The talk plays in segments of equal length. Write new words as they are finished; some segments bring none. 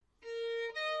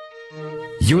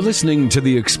You're listening to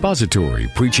the expository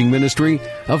preaching ministry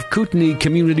of Kootenai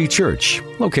Community Church,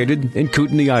 located in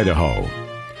Kootenai, Idaho.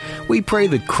 We pray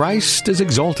that Christ is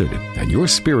exalted and your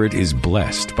spirit is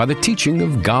blessed by the teaching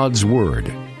of God's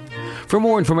Word. For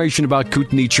more information about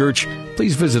Kootenai Church,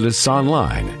 please visit us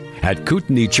online at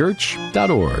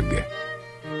kootenaichurch.org.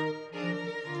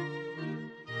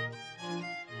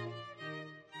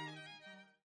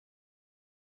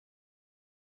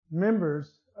 Members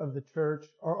of the church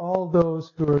are all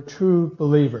those who are true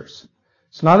believers.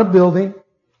 It's not a building.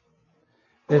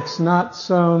 It's not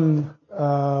some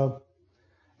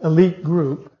elite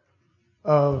group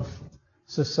of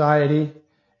society.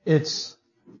 It's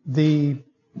the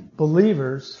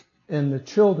believers and the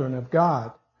children of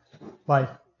God by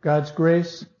God's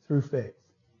grace through faith.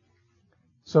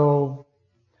 So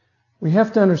we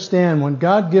have to understand when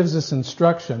God gives us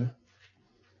instruction,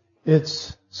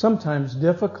 it's sometimes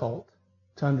difficult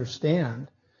to understand,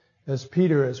 as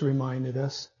Peter has reminded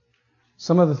us.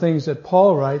 Some of the things that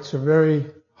Paul writes are very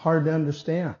hard to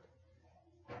understand.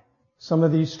 Some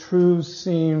of these truths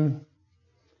seem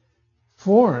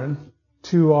foreign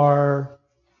to our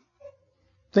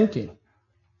thinking.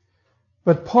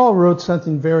 But Paul wrote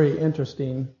something very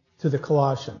interesting to the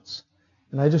Colossians,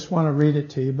 and I just want to read it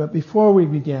to you. But before we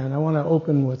begin, I want to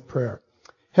open with prayer.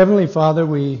 Heavenly Father,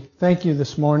 we thank you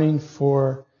this morning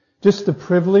for just the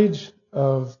privilege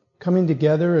of coming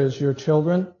together as your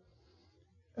children,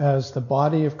 as the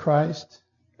body of Christ,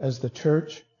 as the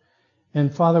church.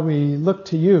 And Father, we look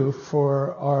to you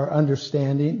for our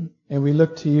understanding, and we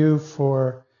look to you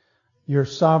for your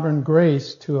sovereign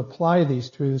grace to apply these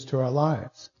truths to our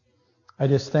lives. I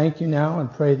just thank you now and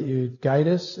pray that you guide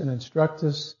us and instruct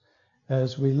us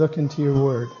as we look into your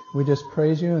word. We just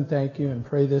praise you and thank you and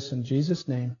pray this in Jesus'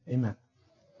 name. Amen.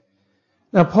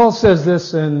 Now, Paul says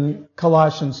this in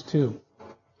Colossians 2.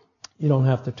 You don't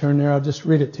have to turn there. I'll just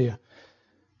read it to you.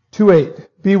 2:8.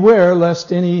 Beware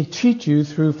lest any cheat you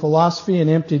through philosophy and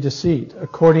empty deceit,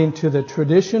 according to the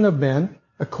tradition of men,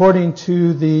 according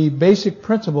to the basic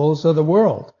principles of the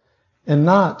world, and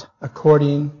not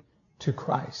according to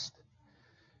Christ.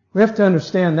 We have to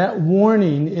understand that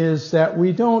warning is that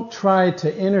we don't try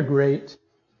to integrate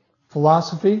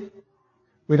philosophy.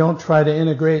 We don't try to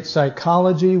integrate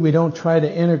psychology. We don't try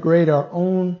to integrate our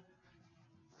own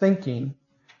thinking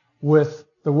with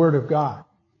the Word of God.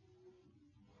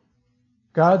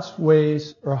 God's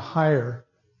ways are higher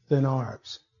than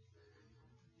ours.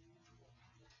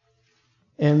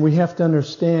 And we have to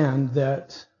understand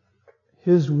that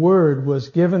His Word was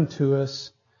given to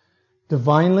us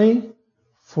divinely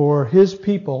for His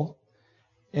people,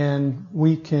 and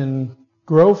we can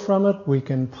grow from it, we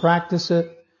can practice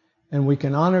it, and we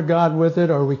can honor God with it,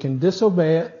 or we can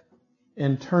disobey it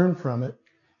and turn from it,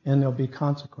 and there'll be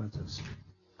consequences.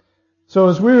 So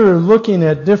as we were looking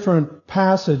at different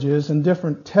passages and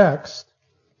different texts,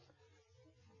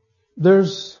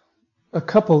 there's a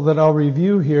couple that I'll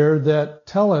review here that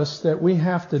tell us that we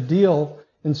have to deal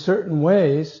in certain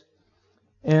ways,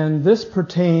 and this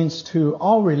pertains to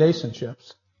all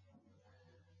relationships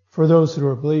for those who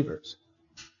are believers.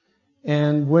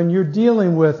 And when you're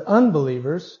dealing with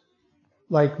unbelievers,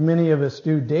 like many of us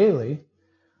do daily,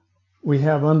 we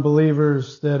have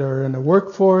unbelievers that are in the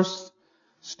workforce,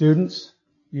 students.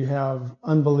 You have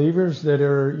unbelievers that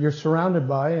you're surrounded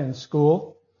by in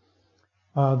school.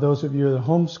 Those of you that are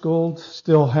homeschooled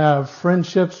still have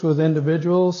friendships with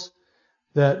individuals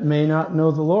that may not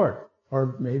know the Lord,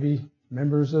 or maybe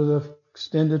members of the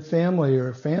extended family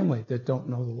or family that don't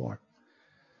know the Lord.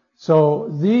 So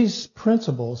these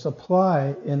principles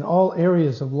apply in all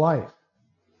areas of life.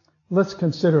 Let's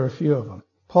consider a few of them.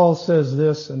 Paul says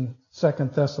this in 2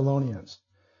 Thessalonians.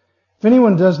 If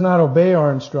anyone does not obey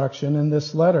our instruction in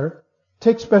this letter,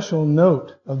 take special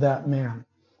note of that man.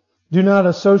 Do not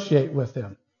associate with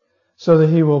him, so that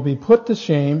he will be put to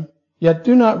shame, yet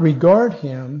do not regard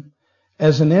him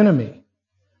as an enemy,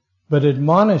 but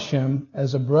admonish him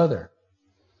as a brother.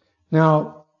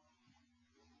 Now,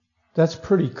 that's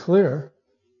pretty clear.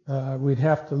 We'd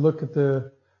have to look at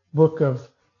the book of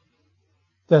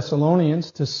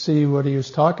Thessalonians to see what he was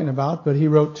talking about, but he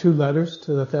wrote 2 letters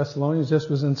to the Thessalonians. This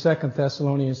was in 2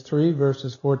 Thessalonians 3,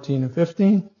 verses 14 and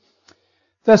 15.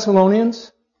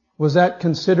 Thessalonians, was that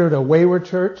considered a wayward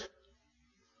church?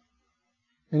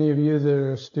 Any of you that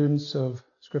are students of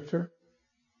Scripture?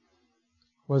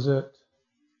 Was it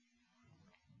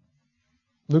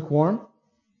lukewarm?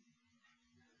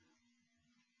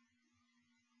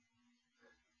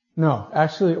 No,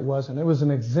 actually it wasn't. It was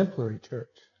an exemplary church.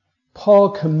 Paul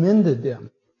commended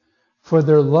them for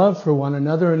their love for one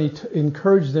another, and he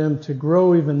encouraged them to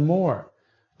grow even more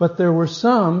But there were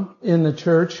some in the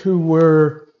church who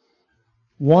were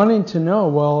wanting to know,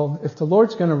 well, if the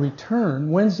Lord's going to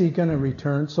return, when's He going to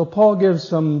return? So Paul gives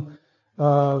some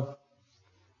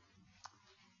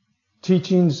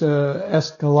teachings,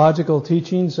 eschatological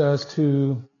teachings as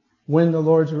to when the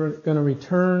Lord's going to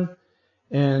return,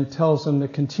 and tells them to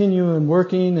continue in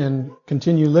working and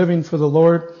continue living for the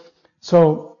Lord.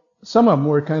 So some of them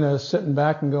were kind of sitting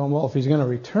back and going, well, if He's going to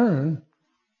return,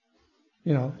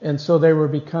 and so they were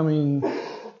becoming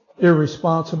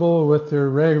irresponsible with their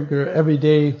regular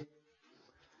everyday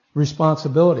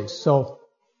responsibilities. So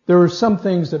there were some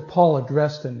things that Paul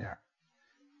addressed in there.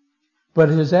 But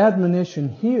his admonition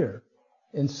here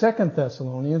in 2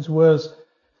 Thessalonians was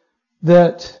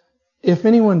that if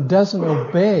anyone doesn't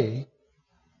obey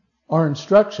our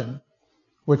instruction,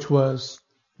 which was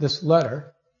this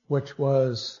letter, which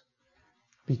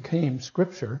became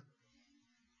Scripture,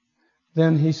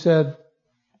 then he said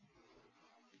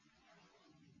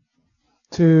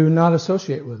to not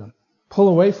associate with them, pull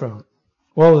away from them.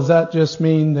 Well, does that just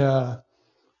mean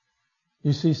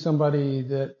you see somebody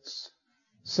that's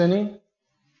sinning,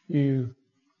 you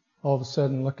all of a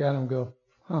sudden look at them and go,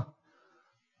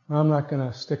 I'm not going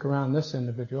to stick around this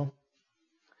individual?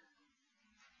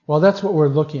 Well, that's what we're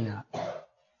looking at.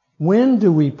 When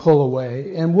do we pull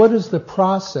away, and what is the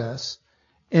process,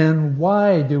 and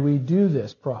why do we do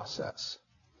this process?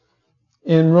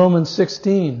 In Romans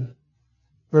 16,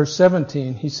 verse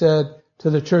 17, he said to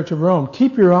the church of Rome,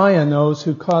 keep your eye on those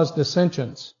who cause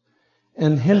dissensions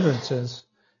and hindrances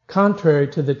contrary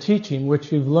to the teaching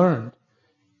which you've learned,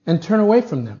 and turn away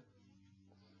from them.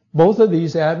 Both of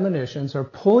these admonitions are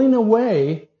pulling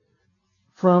away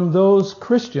from those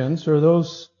Christians or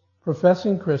those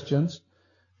professing Christians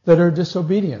that are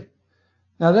disobedient.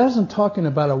 Now, that isn't talking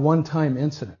about a one-time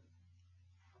incident.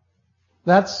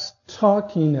 That's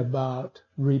talking about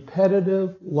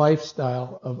repetitive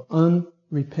lifestyle of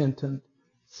unrepentant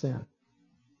sin.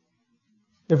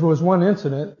 If it was one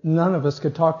incident, none of us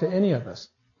could talk to any of us.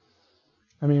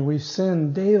 I mean, we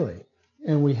sin daily,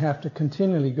 and we have to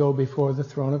continually go before the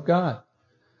throne of God.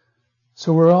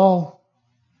 So we're all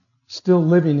still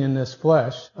living in this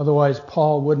flesh. Otherwise,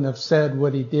 Paul wouldn't have said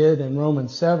what he did in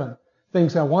Romans 7.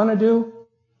 Things I want to do,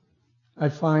 I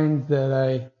find that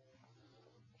I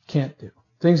can't do.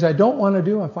 Things I don't want to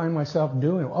do, I find myself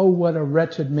doing. Oh, what a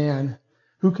wretched man,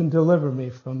 who can deliver me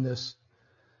from this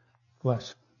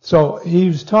flesh? So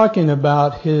he's talking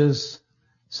about his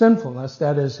sinfulness,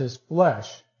 that is his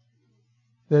flesh,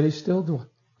 that he still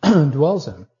dwells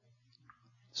in.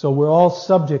 So we're all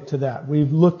subject to that.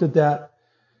 We've looked at that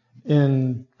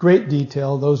in great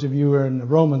detail, those of you who are in the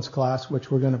Romans class, which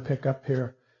we're going to pick up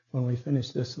here when we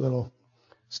finish this little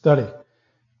study.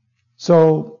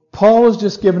 So Paul is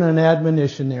just giving an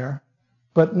admonition there,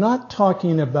 but not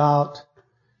talking about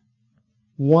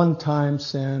one-time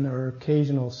sin or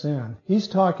occasional sin. He's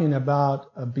talking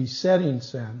about a besetting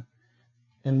sin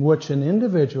in which an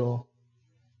individual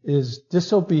is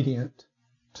disobedient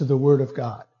to the Word of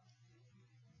God.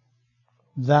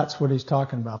 That's what he's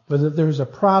talking about. But that there's a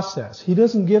process. He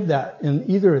doesn't give that in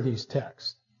either of these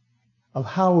texts of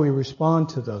how we respond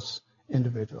to those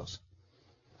individuals.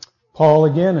 Paul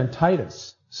again in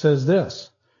Titus says this,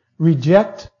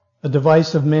 reject a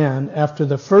divisive man after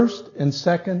the first and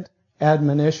second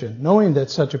admonition, knowing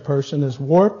that such a person is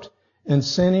warped and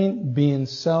sinning, being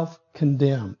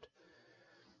self-condemned.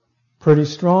 Pretty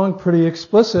strong, pretty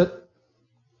explicit.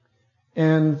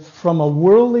 And from a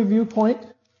worldly viewpoint,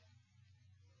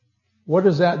 what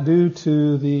does that do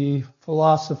to the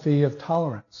philosophy of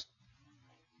tolerance?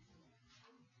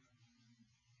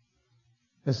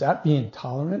 Is that being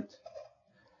tolerant?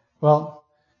 Well,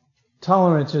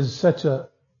 tolerance is such a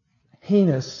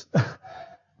heinous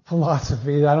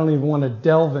philosophy that I don't even want to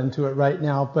delve into it right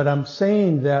now, but I'm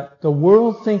saying that the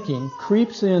world thinking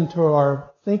creeps into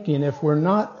our thinking if we're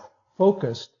not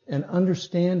focused and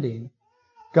understanding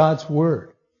God's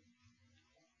Word.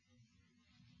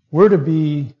 We're to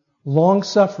be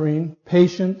long-suffering,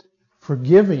 patient,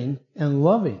 forgiving, and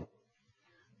loving.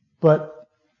 But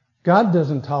God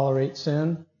doesn't tolerate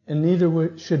sin, and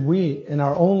neither should we in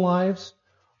our own lives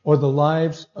or the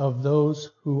lives of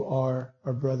those who are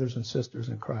our brothers and sisters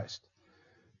in Christ.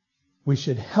 We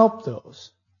should help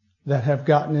those that have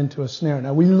gotten into a snare.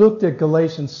 Now, we looked at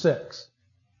Galatians 6.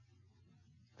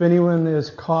 If anyone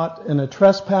is caught in a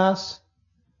trespass,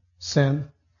 sin,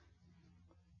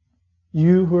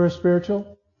 you who are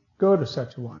spiritual, go to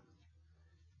such a one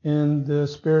in the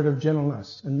spirit of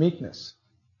gentleness and meekness,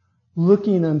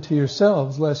 looking unto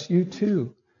yourselves lest you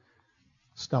too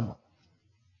stumble.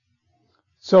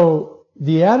 So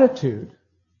the attitude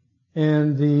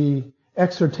and the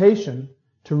exhortation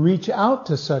to reach out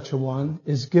to such a one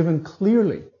is given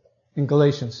clearly in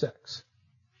Galatians 6.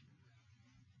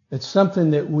 It's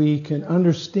something that we can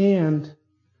understand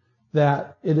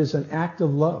that it is an act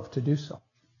of love to do so.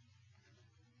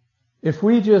 If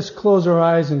we just close our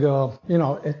eyes and go,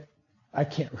 I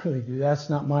can't really do that, it's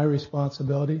not my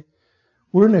responsibility,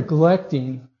 we're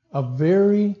neglecting a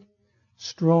very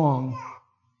strong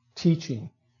teaching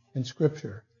in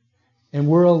Scripture. And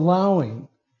we're allowing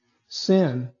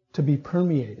sin to be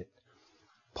permeated.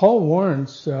 Paul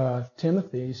warns the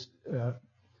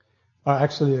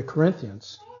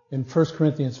Corinthians, in 1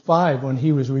 Corinthians 5, when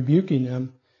he was rebuking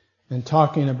them and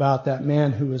talking about that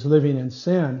man who was living in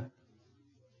sin.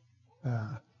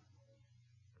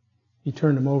 He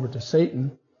turned him over to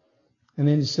Satan. And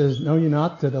then he says, know you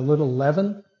not that a little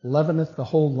leaven leaveneth the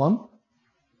whole lump?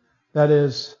 That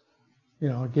is,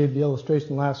 I gave the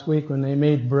illustration last week. When they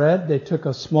made bread, they took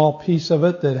a small piece of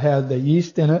it that had the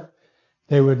yeast in it.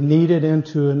 They would knead it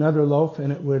into another loaf,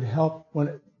 and it would help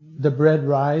the bread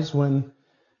rise when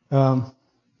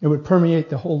it would permeate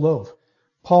the whole loaf.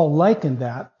 Paul likened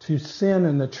that to sin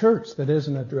in the church that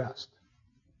isn't addressed.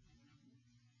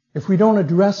 If we don't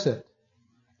address it,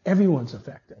 everyone's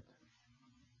affected.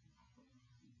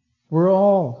 We're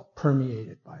all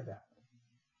permeated by that.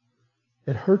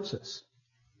 It hurts us.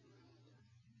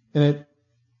 And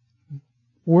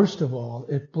worst of all,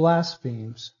 it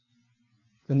blasphemes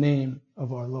the name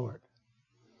of our Lord.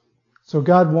 So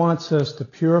God wants us to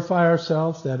purify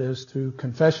ourselves, that is, through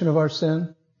confession of our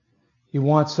sin. He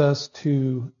wants us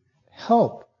to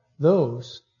help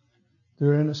those that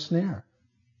are in a snare.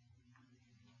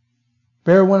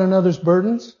 Bear one another's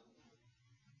burdens.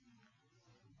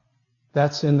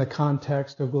 That's in the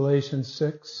context of Galatians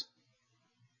 6.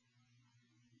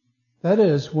 That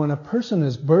is, when a person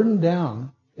is burdened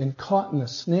down and caught in a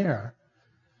snare,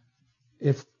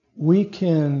 if we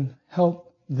can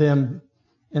help them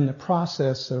in the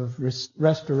process of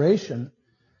restoration,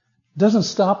 it doesn't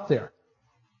stop there.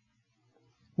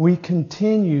 We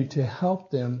continue to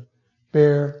help them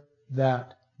bear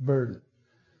that burden.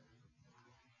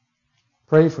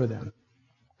 Pray for them.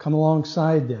 Come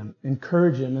alongside them.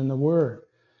 Encourage them in the Word.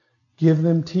 Give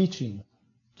them teaching.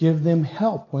 Give them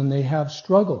help when they have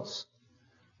struggles.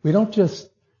 We don't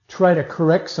just try to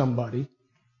correct somebody.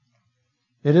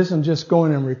 It isn't just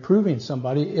going and reproving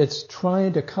somebody. It's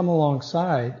trying to come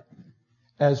alongside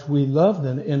as we love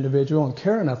the individual and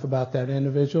care enough about that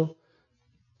individual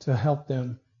to help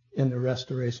them in the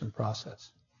restoration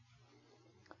process.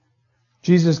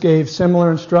 Jesus gave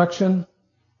similar instruction.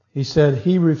 He said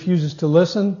he refuses to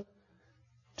listen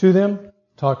to them,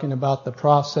 talking about the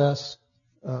process,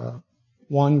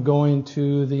 one going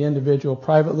to the individual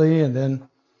privately, and then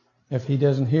if he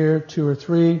doesn't hear, 2 or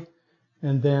 3,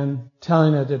 and then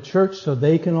telling it at church so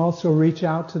they can also reach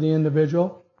out to the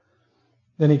individual.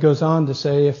 Then he goes on to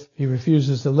say if he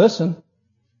refuses to listen,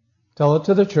 tell it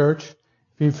to the church.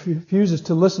 If he refuses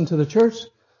to listen to the church,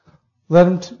 let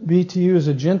him be to you as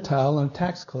a Gentile and a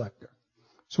tax collector.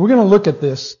 So we're going to look at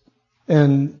this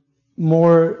in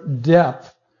more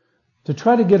depth to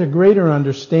try to get a greater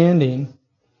understanding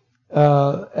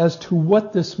as to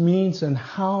what this means and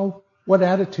what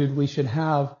attitude we should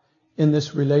have in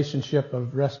this relationship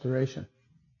of restoration.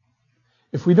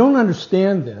 If we don't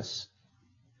understand this,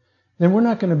 then we're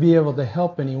not going to be able to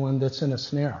help anyone that's in a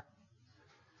snare.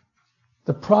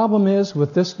 The problem is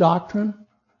with this doctrine,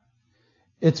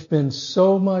 it's been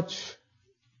so much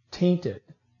tainted,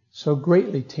 so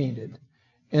greatly tainted,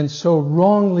 and so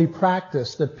wrongly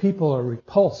practiced that people are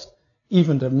repulsed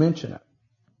even to mention it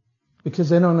because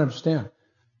they don't understand.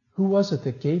 Who was it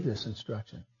that gave this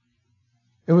instruction?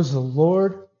 It was the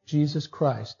Lord Jesus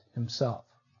Christ himself.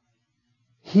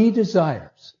 He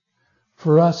desires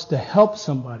for us to help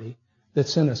somebody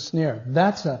that's in a snare.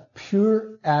 That's a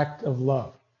pure act of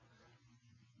love.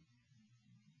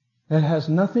 It has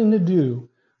nothing to do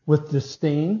with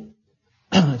disdain.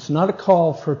 It's not a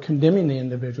call for condemning the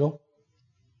individual.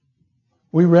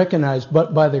 We recognize,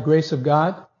 but by the grace of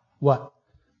God, what?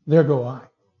 There go I.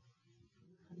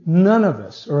 None of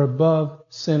us are above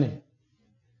sinning.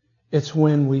 It's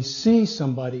when we see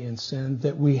somebody in sin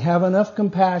that we have enough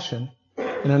compassion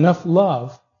and enough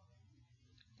love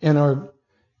and are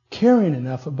caring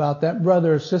enough about that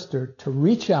brother or sister to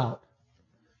reach out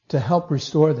to help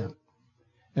restore them.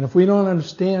 And if we don't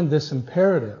understand this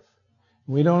imperative,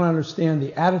 we don't understand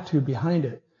the attitude behind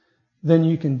it, then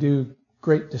you can do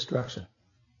great destruction.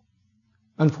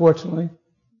 Unfortunately,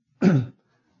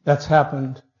 that's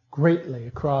happened greatly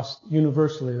across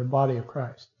universally the body of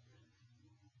Christ.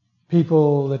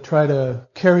 People that try to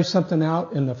carry something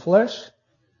out in the flesh,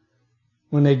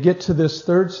 when they get to this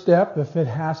third step, if it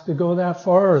has to go that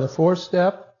far, or the fourth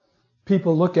step,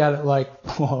 people look at it like,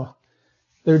 well,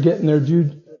 they're getting their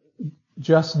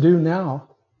just due now.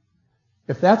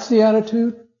 If that's the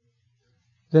attitude,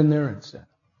 then they're in sin.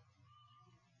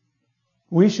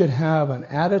 We should have an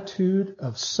attitude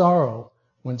of sorrow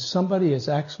when somebody is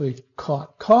actually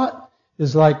caught. Caught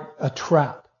is like a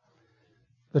trap.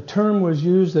 The term was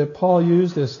used that Paul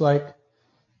used is like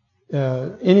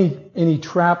any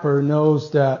trapper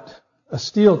knows that a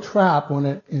steel trap, when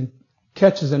it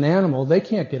catches an animal, they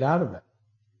can't get out of it.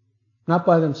 Not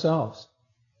by themselves.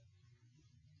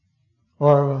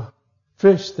 Or a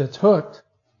fish that's hooked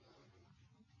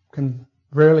can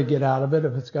rarely get out of it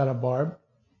if it's got a barb.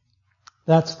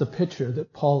 That's the picture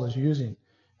that Paul is using.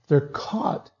 They're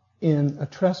caught in a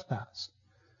trespass.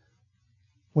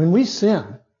 When we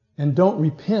sin and don't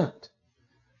repent,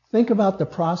 think about the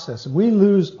process. We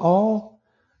lose all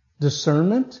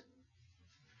discernment.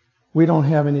 We don't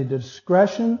have any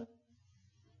discretion.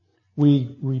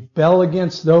 We rebel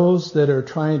against those that are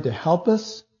trying to help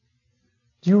us.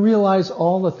 Do you realize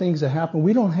all the things that happen?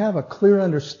 We don't have a clear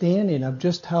understanding of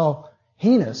just how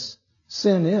heinous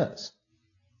sin is.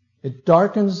 It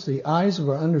darkens the eyes of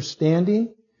our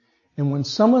understanding. And when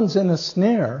someone's in a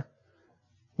snare,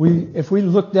 if we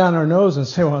look down our nose and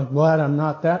say, well, I'm glad I'm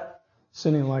not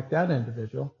sinning like that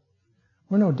individual,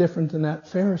 we're no different than that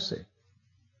Pharisee.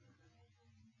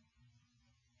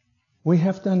 We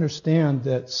have to understand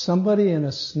that somebody in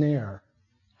a snare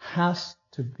has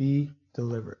to be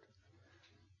delivered.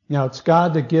 Now, it's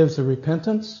God that gives the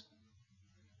repentance,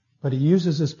 but He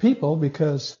uses His people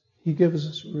because He gives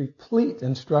us replete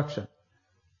instruction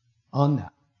on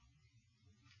that.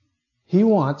 He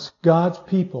wants God's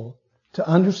people to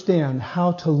understand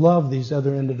how to love these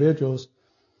other individuals.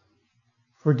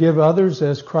 Forgive others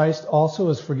as Christ also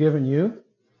has forgiven you.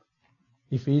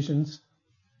 Ephesians,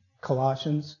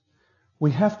 Colossians.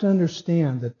 We have to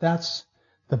understand that that's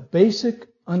the basic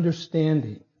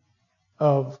understanding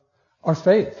of our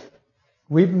faith.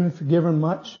 We've been forgiven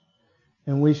much,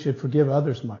 and we should forgive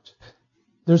others much.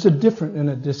 There's a difference and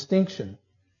a distinction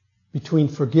between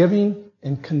forgiving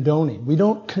and condoning. We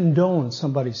don't condone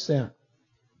somebody's sin.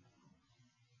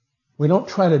 We don't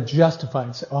try to justify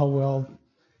and say, oh, well,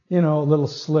 a little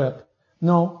slip.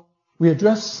 No, we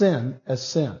address sin as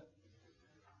sin.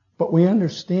 But we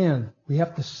understand we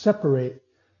have to separate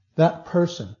that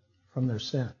person from their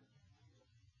sin.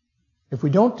 If we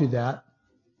don't do that,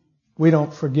 we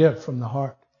don't forgive from the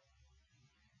heart.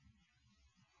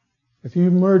 If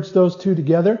you merge those two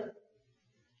together,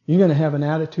 you're going to have an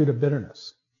attitude of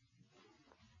bitterness.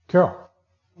 Carol.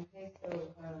 Okay, so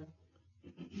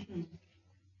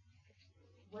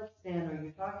what sin are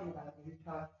you talking about?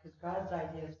 Because God's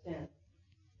idea of sin is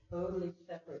totally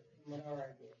separate from what our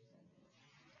idea of sin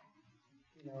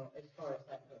is. As far as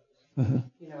that goes. Mm-hmm.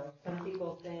 Some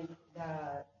people think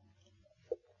that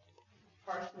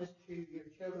harshness to your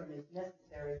children is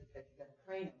necessary because you're going to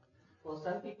train them. Well,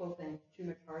 some people think too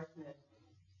much harshness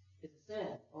is a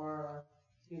sin, or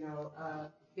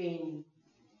being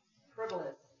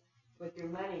frivolous with your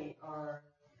money, or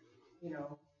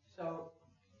So,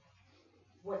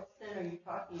 what sin are you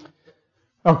talking about?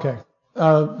 Okay,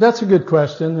 that's a good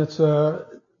question.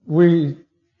 We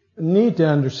need to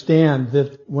understand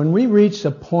that when we reach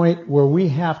a point where we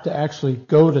have to actually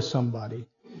go to somebody,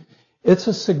 it's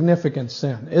a significant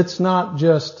sin. It's not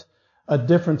just a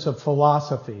difference of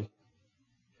philosophy.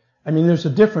 I mean, there's a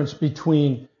difference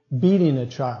between beating a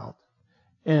child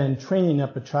and training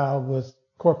up a child with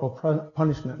corporal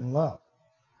punishment and love.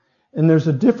 And there's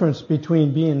a difference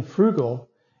between being frugal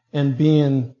and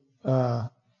being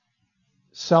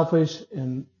selfish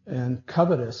and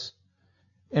covetous.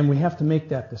 And we have to make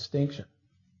that distinction.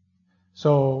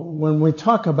 So when we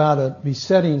talk about a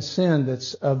besetting sin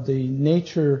that's of the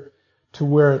nature to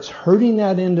where it's hurting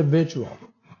that individual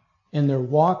in their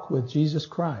walk with Jesus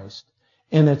Christ,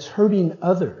 and it's hurting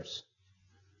others,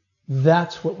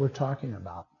 that's what we're talking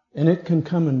about. And it can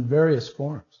come in various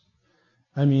forms.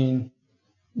 I mean,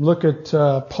 look at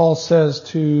Paul says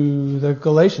to the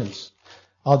Galatians.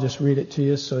 I'll just read it to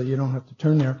you so you don't have to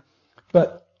turn there.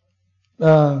 But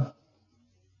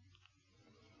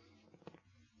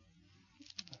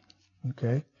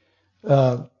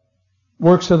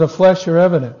works of the flesh are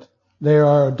evident. They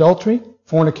are adultery,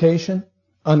 fornication,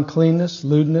 uncleanness,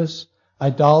 lewdness,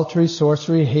 idolatry,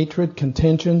 sorcery, hatred,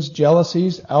 contentions,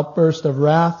 jealousies, outbursts of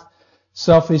wrath,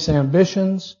 selfish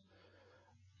ambitions,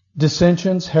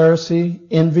 dissensions, heresy,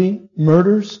 envy,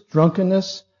 murders,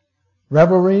 drunkenness,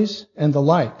 revelries, and the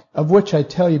like, of which I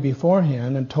tell you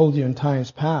beforehand and told you in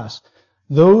times past,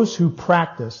 Those who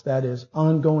practice, that is,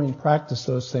 ongoing practice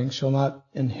those things, shall not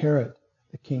inherit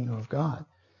the kingdom of God.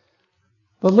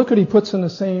 But look what he puts in the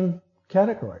same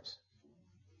categories.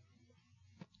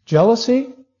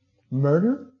 Jealousy,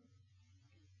 murder,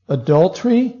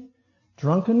 adultery,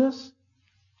 drunkenness.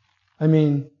 I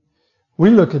mean,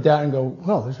 we look at that and go,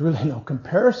 well, there's really no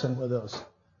comparison with those.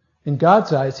 In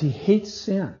God's eyes, he hates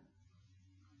sin.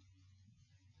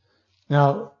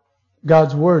 Now,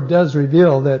 God's Word does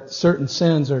reveal that certain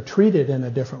sins are treated in a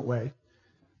different way.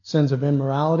 Sins of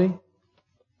immorality,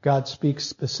 God speaks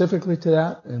specifically to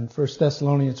that in 1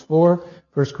 Thessalonians 4,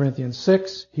 1 Corinthians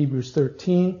 6, Hebrews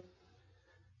 13.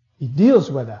 He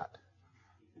deals with that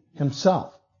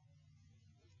himself.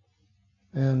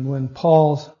 And when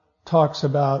Paul talks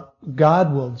about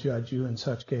God will judge you in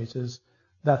such cases,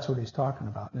 that's what he's talking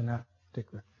about in that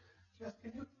particular. Yes,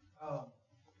 can you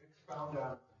expound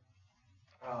on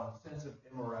sins of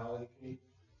immorality?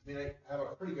 I have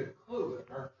a pretty good clue,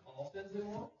 but are all sins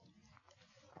immoral?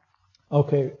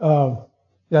 Okay,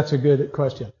 that's a good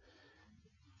question.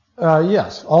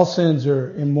 Yes, all sins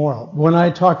are immoral. When I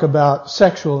talk about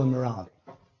sexual immorality,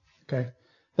 okay,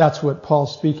 that's what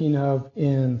Paul's speaking of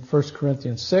in 1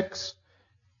 Corinthians 6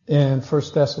 and 1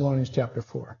 Thessalonians chapter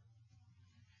 4,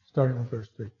 starting with verse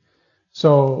 3.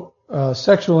 So,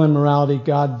 sexual immorality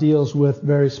God deals with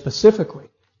very specifically.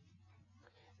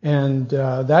 And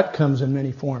that comes in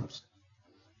many forms.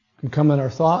 It can come in our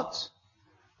thoughts,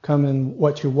 come in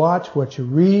what you watch, what you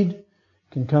read,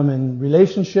 can come in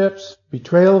relationships,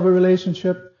 betrayal of a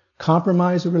relationship,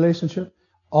 compromise of a relationship,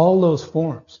 all those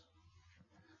forms.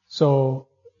 So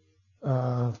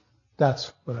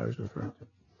that's what I was referring to.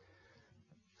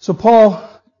 So Paul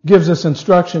gives us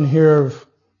instruction here of,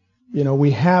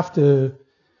 we have to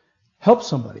help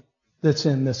somebody that's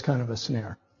in this kind of a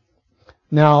snare.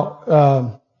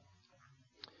 Now,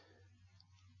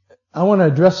 I want to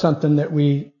address something that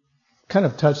we kind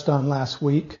of touched on last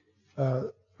week.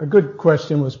 A good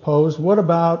question was posed. What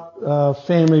about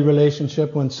family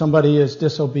relationship when somebody is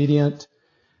disobedient?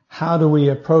 How do we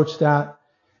approach that?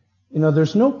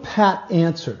 There's no pat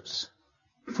answers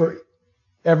for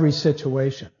every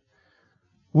situation.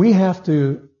 We have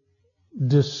to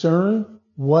discern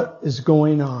what is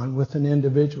going on with an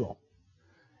individual.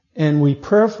 And we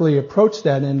prayerfully approach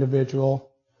that individual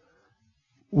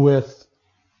with,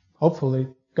 hopefully,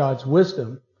 God's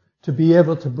wisdom to be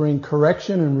able to bring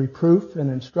correction and reproof and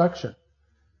instruction.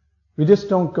 We just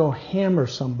don't go hammer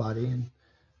somebody and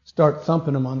start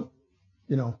thumping them on,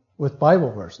 with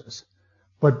Bible verses,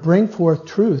 but bring forth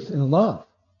truth in love.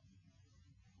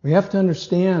 We have to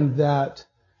understand that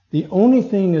the only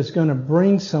thing that's going to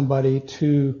bring somebody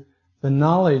to the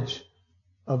knowledge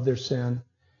of their sin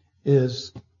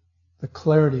is the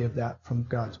clarity of that from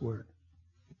God's Word.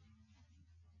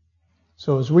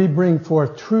 So as we bring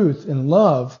forth truth in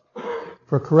love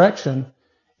for correction,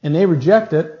 and they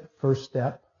reject it, first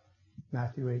step,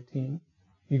 Matthew 18,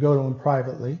 you go to them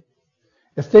privately.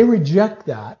 If they reject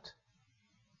that,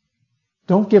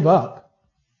 don't give up.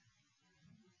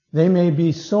 They may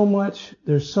be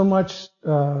there's so much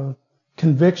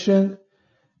conviction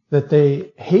that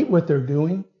they hate what they're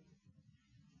doing.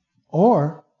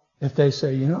 Or if they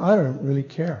say, I don't really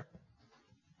care.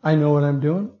 I know what I'm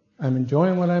doing. I'm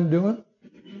enjoying what I'm doing.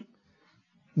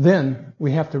 Then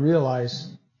we have to realize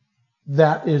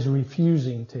that is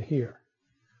refusing to hear.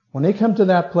 When they come to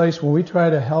that place where we try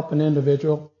to help an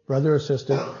individual, brother or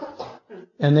sister,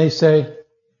 and they say,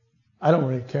 I don't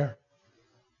really care.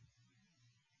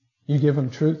 You give them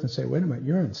truth and say, wait a minute,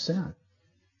 you're in sin.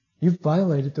 You've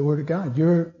violated the Word of God.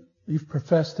 You've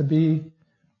professed to be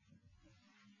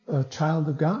a child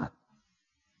of God.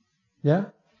 Yeah?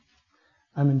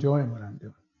 I'm enjoying what I'm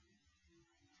doing.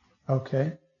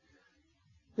 Okay.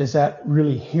 Is that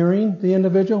really hearing the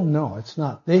individual? No, it's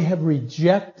not. They have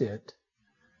rejected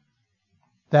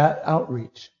that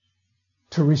outreach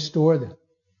to restore them.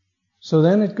 So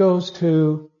then it goes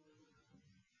to,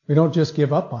 we don't just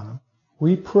give up on them.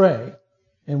 We pray,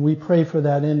 and we pray for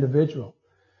that individual.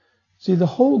 See, the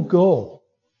whole goal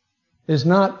is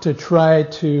not to try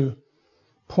to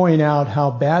point out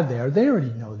how bad they are. They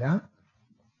already know that.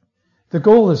 The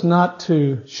goal is not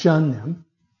to shun them.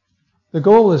 The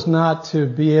goal is not to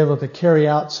be able to carry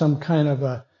out some kind of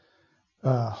a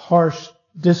harsh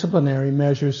disciplinary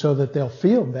measure so that they'll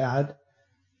feel bad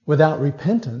without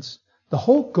repentance. The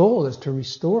whole goal is to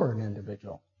restore an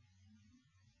individual.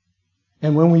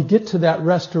 And when we get to that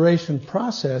restoration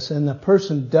process and the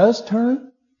person does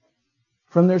turn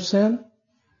from their sin,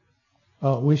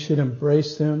 we should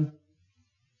embrace them.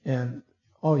 And,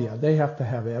 they have to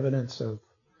have evidence of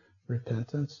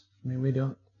repentance. I mean, we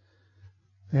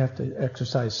have to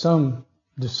exercise some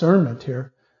discernment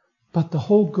here. But the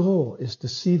whole goal is to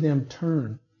see them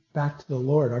turn back to the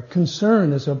Lord. Our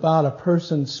concern is about a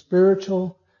person's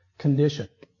spiritual condition.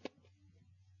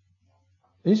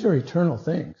 These are eternal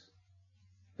things.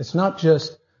 It's not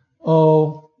just,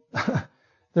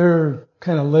 they're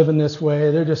kind of living this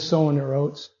way, they're just sowing their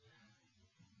oats.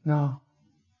 No.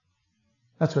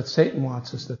 That's what Satan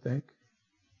wants us to think.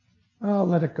 Oh,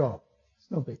 let it go.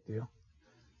 It's no big deal.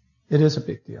 It is a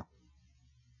big deal.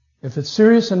 If it's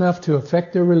serious enough to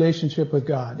affect their relationship with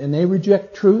God and they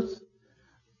reject truth,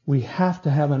 we have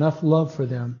to have enough love for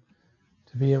them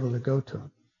to be able to go to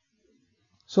Him.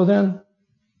 So then,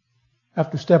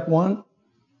 after step 1,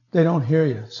 they don't hear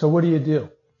you. So what do?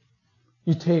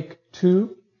 You take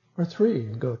 2 or 3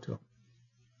 and go to Him.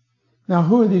 Now,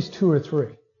 who are these 2 or 3?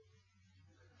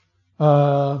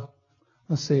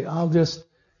 Let's see. I'll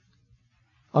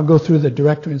go through the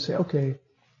directory and say, okay,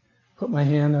 put my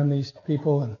hand on these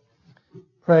people and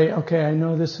pray. Okay, I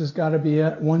know this has got to be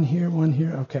it. One here.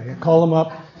 Okay, I call them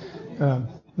up.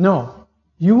 No,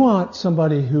 you want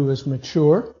somebody who is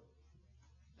mature,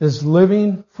 is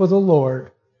living for the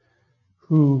Lord,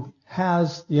 who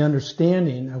has the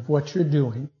understanding of what you're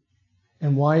doing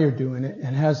and why you're doing it,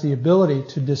 and has the ability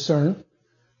to discern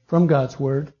from God's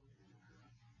Word.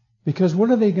 Because what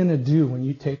are they going to do when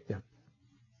you take them?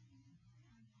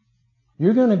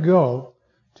 You're going to go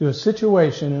to a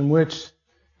situation in which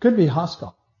could be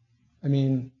hostile. I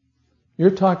mean, you're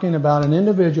talking about an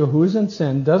individual who is in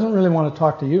sin, doesn't really want to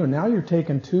talk to you, and now you're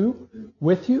taking 2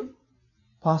 with you,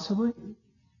 possibly.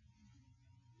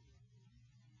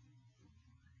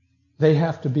 They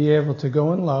have to be able to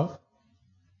go in love,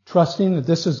 trusting that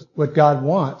this is what God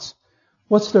wants.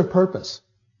 What's their purpose?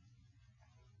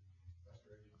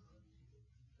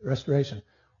 Restoration.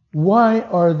 Why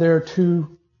are there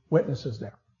 2 witnesses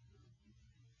there?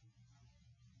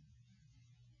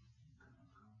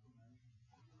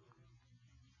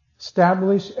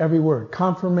 Establish every word.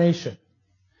 Confirmation.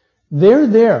 They're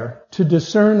there to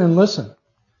discern and listen.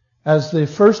 As the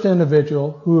first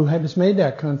individual who has made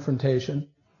that confrontation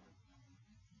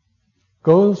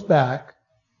goes back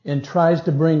and tries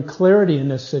to bring clarity in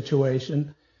this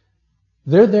situation,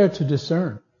 they're there to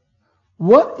discern.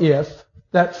 What if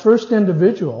that first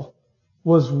individual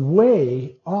was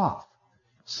way off?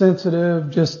 Sensitive,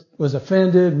 just was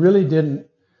offended, really didn't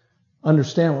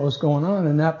understand what was going on,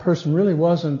 and that person really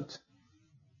wasn't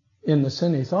in the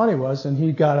sin he thought he was, and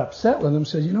he got upset with him,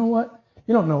 said, you know what?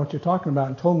 You don't know what you're talking about,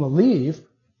 and told him to leave.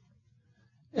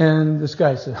 And this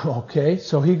guy said, okay.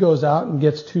 So he goes out and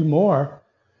gets 2 more,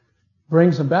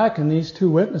 brings them back, and these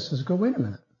 2 witnesses go, wait a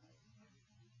minute.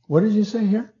 What did you say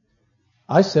here?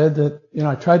 I said that,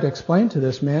 I tried to explain to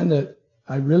this man that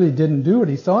I really didn't do what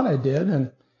he thought I did,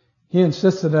 and he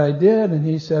insisted that I did, and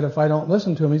he said if I don't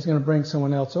listen to him, he's going to bring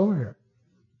someone else over here.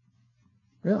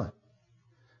 Really?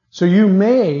 So you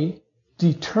may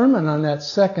determine on that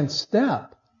second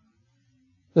step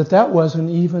that wasn't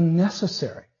even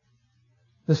necessary.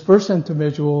 This first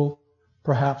individual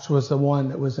perhaps was the one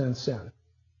that was in sin.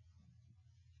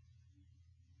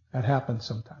 That happens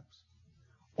sometimes.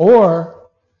 Or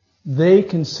they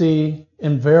can see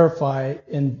and verify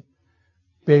and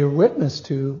bear witness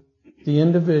to the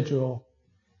individual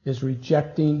is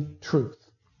rejecting truth.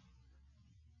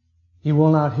 He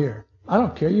will not hear. I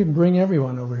don't care. You can bring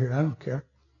everyone over here. I don't care.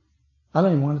 I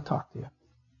don't even want to talk to you.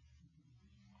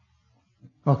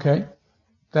 Okay?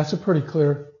 That's a pretty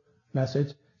clear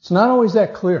message. It's not always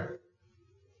that clear.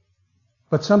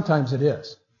 But sometimes it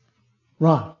is.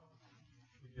 Ron.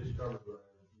 You just covered what you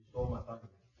stole my thunder.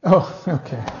 Oh,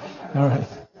 okay. All right.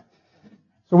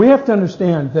 So we have to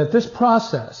understand that this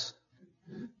process,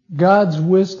 God's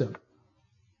wisdom,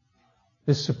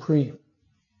 is supreme.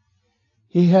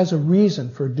 He has a reason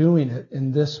for doing it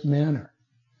in this manner.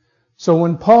 So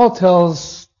when Paul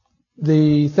tells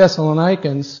the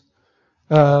Thessalonians,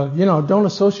 don't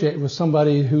associate with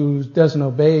somebody who doesn't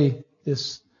obey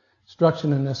this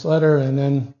instruction in this letter, and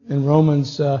then in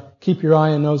Romans, keep your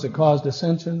eye on those that cause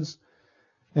dissensions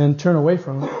and turn away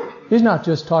from them. He's not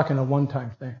just talking a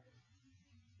one-time thing.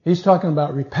 He's talking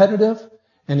about repetitive,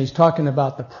 and he's talking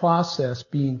about the process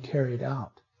being carried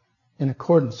out in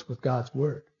accordance with God's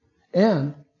Word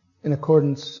and in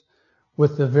accordance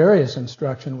with the various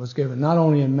instruction was given, not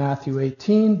only in Matthew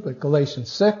 18, but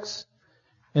Galatians 6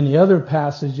 and the other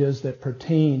passages that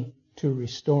pertain to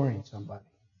restoring somebody.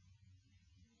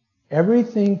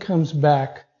 Everything comes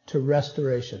back to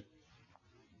restoration.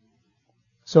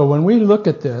 So when we look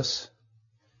at this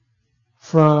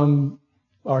from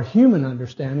our human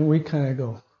understanding, we kind of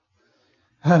go,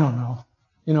 I don't know.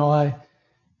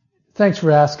 Thanks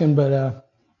for asking, but,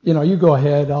 you go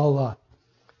ahead.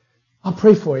 I'll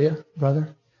pray for you,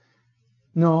 brother.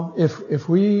 No, if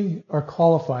we are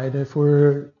qualified, if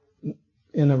we're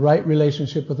in a right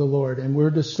relationship with the Lord and we're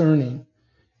discerning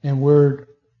and we're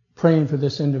praying for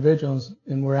this individual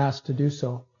and we're asked to do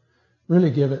so,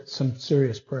 really give it some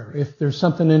serious prayer. If there's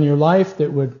something in your life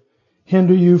that would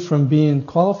hinder you from being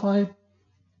qualified,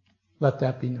 let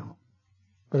that be known.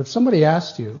 But if somebody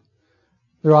asks you,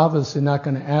 they're obviously not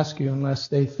going to ask you unless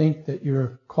they think that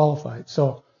you're qualified.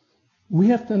 So we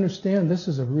have to understand this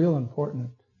is a real important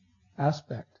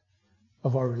aspect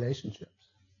of our relationships.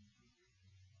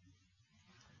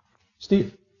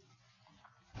 Steve.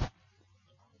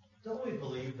 Don't we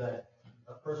believe that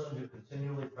a person who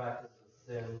continually practices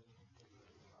sin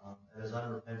and is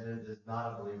unrepentant is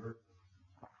not a believer?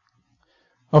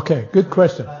 Okay, good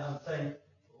question. I'm saying,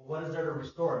 what is there to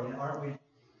restore? I mean, aren't we,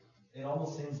 it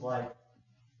almost seems like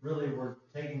really we're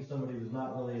taking somebody who's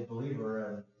not really a believer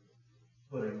and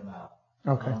putting them out.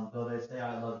 Okay. Though they say,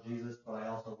 I love Jesus, but I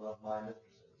also love my mistresses,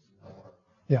 or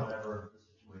Yeah. whatever the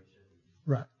situation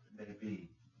Right. may be.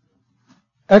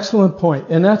 Excellent point.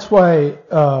 And that's why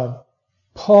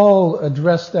Paul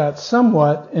addressed that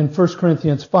somewhat in 1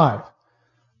 Corinthians 5.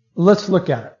 Let's look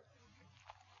at it.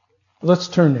 Let's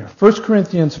turn there. 1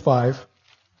 Corinthians 5.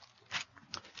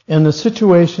 And the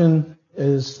situation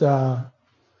is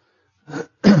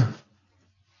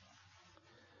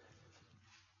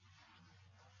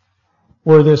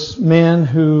where this man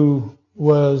who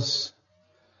was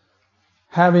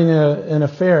having an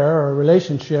affair or a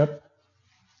relationship,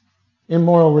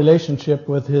 immoral relationship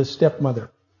with his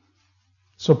stepmother.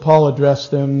 So Paul addressed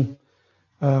them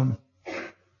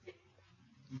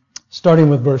starting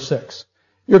with verse 6.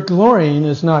 Your glorying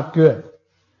is not good.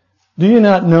 Do you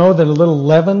not know that a little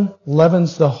leaven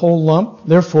leavens the whole lump?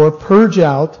 Therefore, purge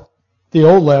out the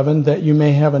old leaven that you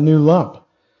may have a new lump,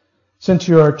 since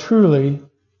you are truly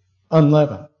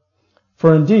unleavened.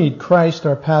 For indeed, Christ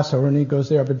our Passover, and he goes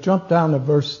there, but jump down to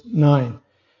verse 9.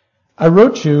 I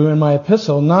wrote you in my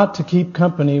epistle not to keep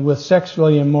company with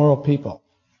sexually immoral people.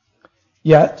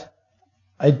 Yet,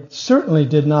 I certainly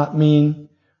did not mean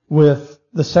with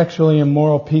the sexually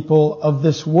immoral people of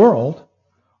this world,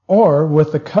 or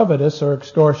with the covetous or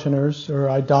extortioners or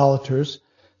idolaters,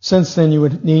 since then you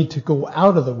would need to go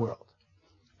out of the world.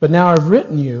 But now I've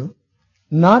written you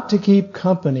not to keep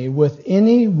company with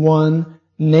any one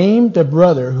named a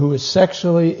brother who is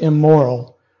sexually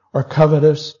immoral or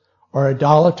covetous or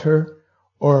idolater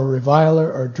or a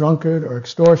reviler or drunkard or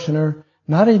extortioner,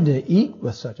 not even to eat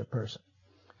with such a person.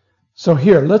 So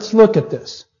here, let's look at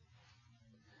this.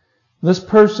 This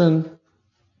person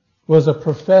was a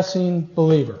professing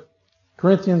believer.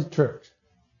 Corinthian church.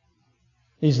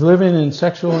 He's living in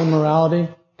sexual immorality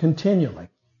continually.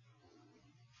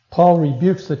 Paul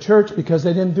rebukes the church because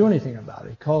they didn't do anything about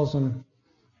it. He calls them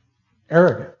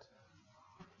arrogant.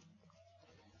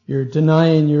 You're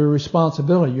denying your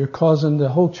responsibility. You're causing the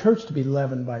whole church to be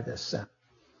leavened by this sin.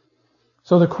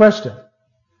 So the question,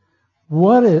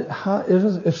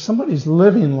 if somebody's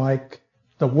living like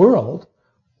the world,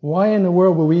 why in the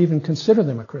world would we even consider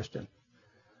them a Christian?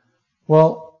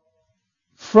 Well,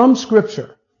 from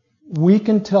Scripture, we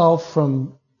can tell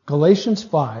from Galatians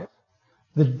 5,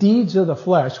 the deeds of the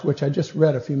flesh, which I just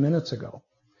read a few minutes ago,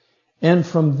 and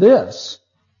from this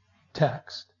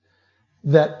text,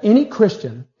 that any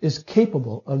Christian is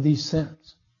capable of these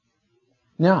sins.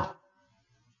 Now,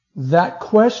 that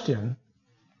question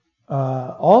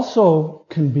also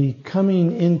can be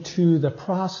coming into the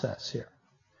process here.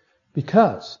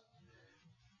 Because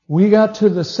we got to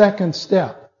the second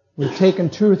step. We've taken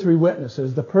 2 or 3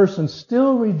 witnesses. The person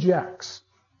still rejects.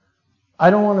 I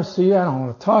don't want to see you. I don't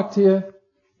want to talk to you.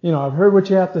 You know, I've heard what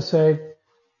you have to say.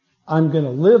 I'm going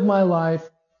to live my life.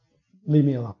 Leave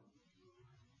me alone.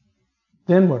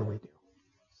 Then what do?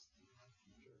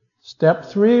 Step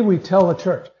 3, we tell the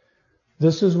church,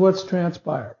 this is what's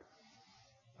transpired.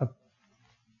 A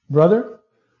brother,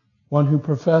 one who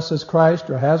professes Christ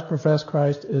or has professed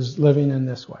Christ, is living in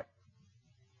this way.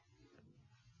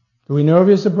 Do we know if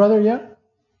he's a brother yet?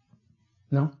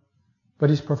 No. But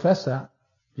he's professed that.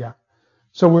 Yeah.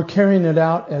 So we're carrying it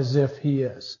out as if he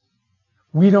is.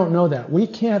 We don't know that. We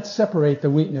can't separate the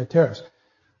wheat and the tares.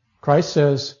 Christ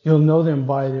says you'll know them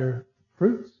by their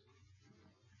fruits.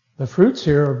 The fruits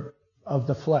here are of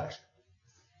the flesh.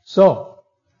 So,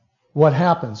 what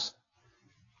happens?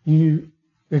 You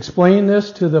explain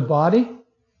this to the body.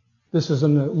 This is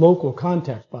in the local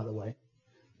context, by the way.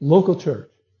 Local church.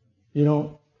 You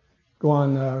don't go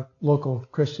on a local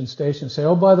Christian station and say,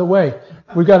 oh, by the way,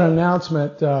 we got an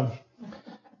announcement.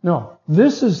 No,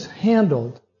 this is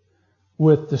handled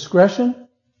with discretion.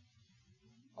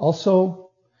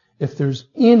 Also, if there's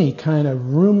any kind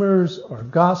of rumors or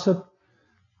gossip,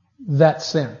 that's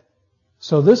sin.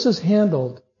 So this is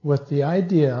handled with the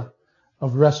idea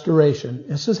of restoration.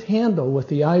 This is handled with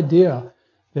the idea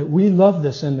that we love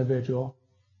this individual,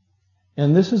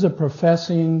 and this is a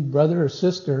professing brother or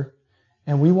sister,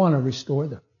 and we want to restore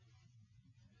them.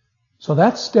 So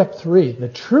that's step 3. The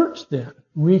church then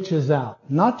reaches out.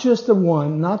 Not just the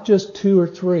one, not just 2 or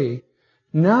 3.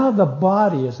 Now the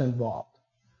body is involved.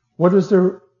 What is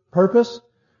their purpose?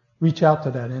 Reach out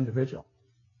to that individual.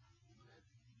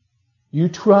 You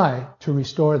try to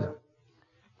restore them.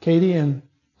 Katie and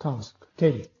Thomas.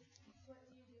 Katie. What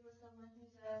do you do with someone who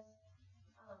says,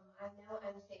 I know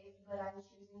I'm saved, but I'm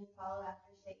choosing to follow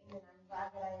after Satan, and I'm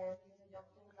glad that I am because I don't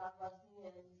think God loves me,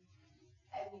 and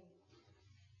I mean...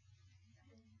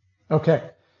 Okay.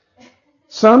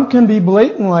 Some can be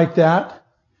blatant like that,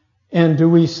 and do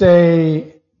we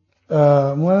say,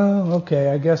 well, okay,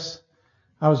 I guess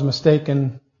I was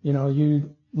mistaken. You know,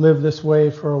 you lived this way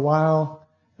for a while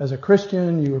as a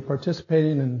Christian, you were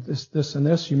participating in this, and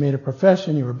this, you made a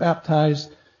profession, you were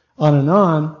baptized,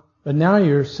 on, but now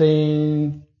you're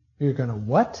saying you're going to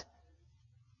what?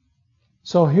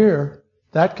 So here,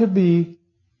 that could be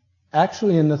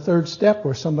actually in the 3rd step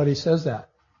where somebody says that.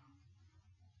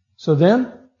 So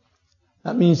then,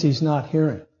 that means he's not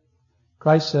hearing.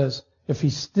 Christ says, if he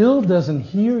still doesn't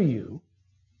hear you,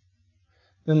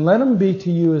 then let him be to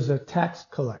you as a tax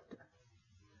collector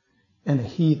and a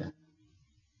heathen.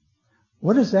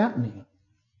 What does that mean?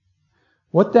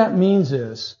 What that means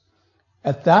is,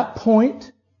 at that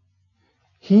point,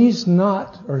 he's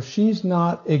not or she's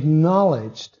not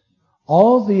acknowledged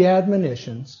all the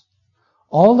admonitions,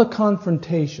 all the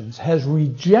confrontations, has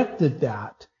rejected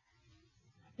that,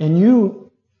 and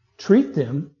you treat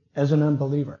them as an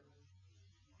unbeliever.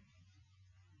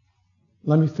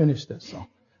 Let me finish this though.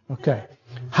 Okay.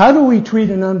 How do we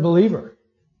treat an unbeliever?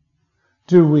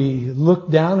 Do we look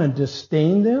down and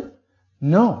disdain them?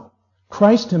 No.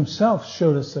 Christ himself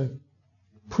showed us a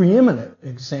preeminent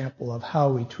example of how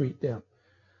we treat them.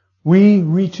 We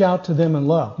reach out to them in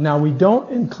love. Now, we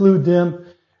don't include them,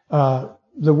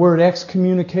 the word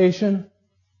excommunication.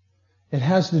 It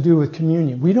has to do with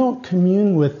communion. We don't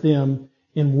commune with them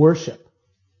in worship.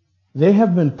 They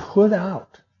have been put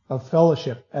out of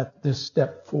fellowship at this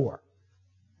step 4.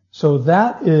 So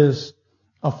that is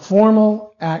a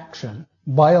formal action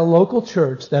by a local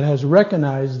church that has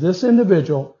recognized this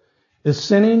individual is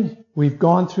sinning. We've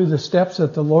gone through the steps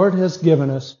that the Lord has given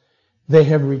us. They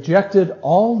have rejected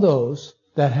all those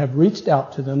that have reached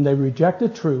out to them. They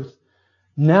rejected truth.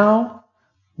 Now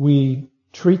we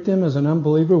treat them as an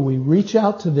unbeliever. We reach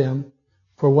out to them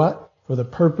for what? For the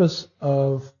purpose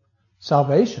of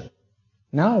salvation.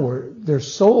 Now their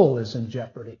soul is in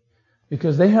jeopardy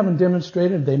because they haven't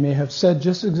demonstrated. They may have said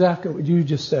just exactly what you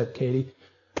just said, Katie.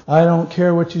 I don't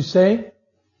care what you say.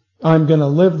 I'm going to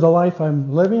live the life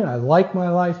I'm living. I like my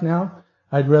life now.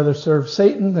 I'd rather serve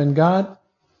Satan than God.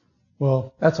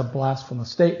 Well, that's a blasphemous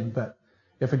statement, but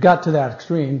if it got to that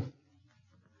extreme,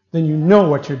 then you know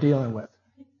what you're dealing with.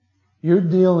 You're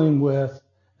dealing with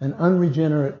an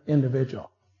unregenerate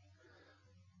individual.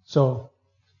 So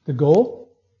the goal,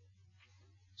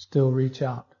 still reach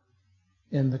out.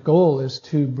 And the goal is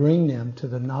to bring them to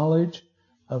the knowledge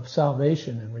of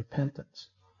salvation and repentance.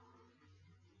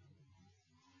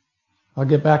 I'll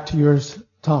get back to yours,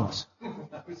 Thomas.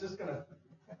 I was just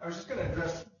gonna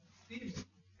address Steve's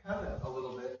comment a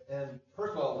little bit. And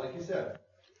first of all, like you said,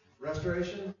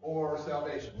 restoration or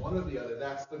salvation, one or the other.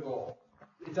 That's the goal.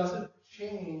 It doesn't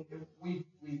change.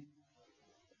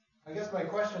 I guess my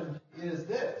question is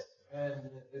this, and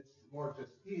it's more to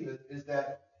Steve, is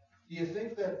that do you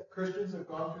think that Christians have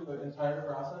gone through the entire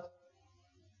process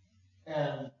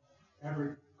and have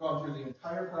gone through the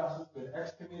entire process, been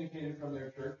excommunicated from their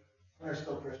church, and are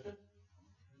still Christian,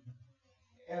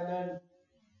 and then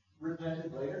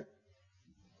repented later?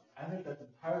 I think that's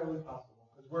entirely possible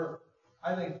because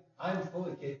I think I'm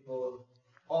fully capable of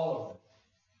all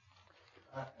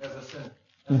of it as a sinner,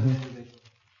 as an individual.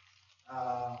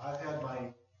 I've had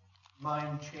my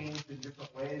mind changed in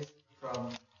different ways from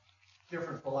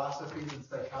different philosophies and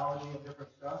psychology and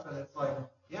different stuff, and it's like,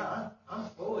 yeah,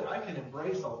 I can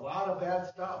embrace a lot of bad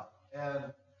stuff,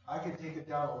 and I can take it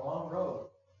down a long road.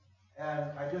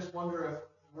 And I just wonder if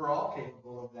we're all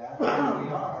capable of that. If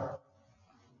we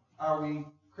are we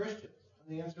Christians?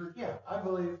 And the answer is yeah.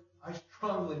 I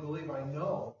strongly believe I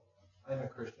know I'm a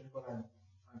Christian, but I'm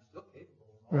still capable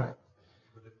of all. Right.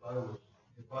 But if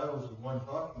I was the one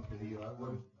talking to you,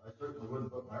 I certainly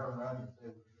wouldn't put my arm around you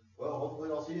and say, well, hopefully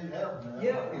I'll see you in heaven. Man.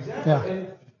 Yeah, exactly. Yeah.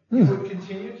 And He would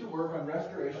continue to work on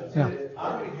restoration. Yeah.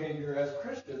 Our behavior as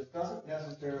Christians doesn't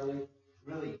necessarily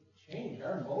really change.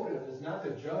 Our motive is not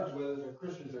to judge whether they're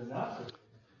Christians or not Christians.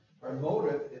 Our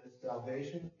motive is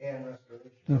salvation and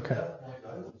restoration. Okay. At that point,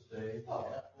 I would say,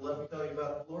 let me tell you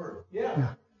about the Lord.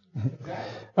 Yeah.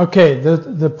 Exactly. Okay,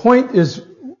 the point is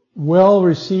well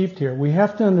received here. We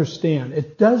have to understand,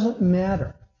 it doesn't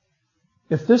matter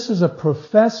if this is a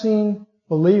professing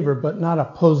believer but not a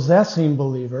possessing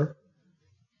believer,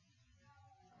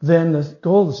 then the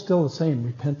goal is still the same,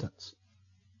 repentance.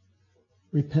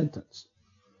 Repentance.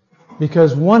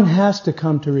 Because one has to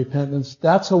come to repentance.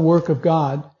 That's a work of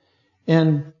God.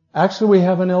 And actually we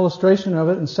have an illustration of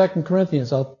it in 2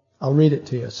 Corinthians. I'll read it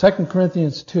to you. 2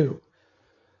 Corinthians 2,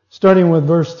 starting with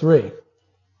verse 3.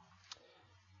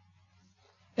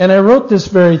 And I wrote this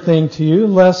very thing to you,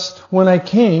 lest when I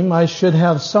came I should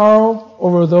have sorrow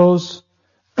over those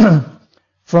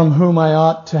from whom I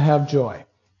ought to have joy.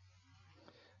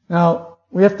 Now,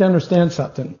 we have to understand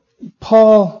something.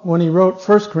 Paul, when he wrote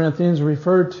 1 Corinthians,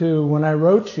 referred to, when I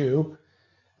wrote you,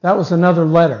 that was another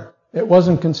letter. It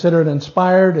wasn't considered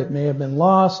inspired. It may have been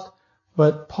lost.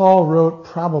 But Paul wrote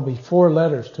probably 4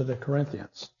 letters to the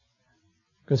Corinthians.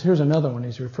 Because here's another one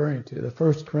he's referring to. The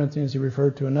 1 Corinthians, he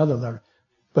referred to another letter.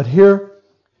 But here,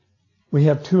 we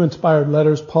have 2 inspired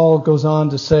letters. Paul goes on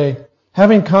to say,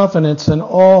 having confidence in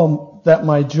all that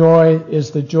my joy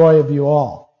is the joy of you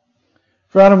all.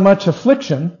 For out of much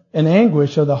affliction and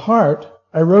anguish of the heart,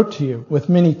 I wrote to you with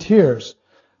many tears,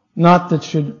 not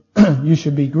that you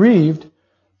should be grieved,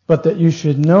 but that you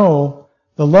should know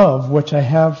the love which I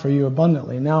have for you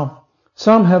abundantly. Now,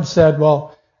 some have said,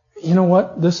 well, you know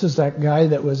what? This is that guy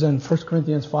that was in 1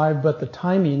 Corinthians 5, but the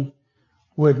timing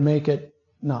would make it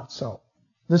not so.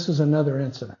 This is another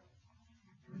incident.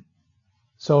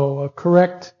 So a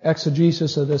correct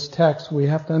exegesis of this text, we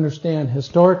have to understand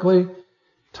historically,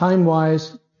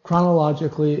 time-wise,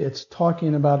 chronologically, it's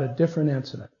talking about a different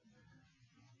incident.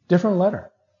 Different letter.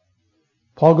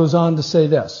 Paul goes on to say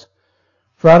this,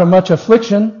 for out of much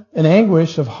affliction and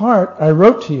anguish of heart I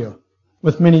wrote to you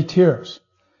with many tears.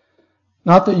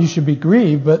 Not that you should be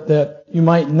grieved, but that you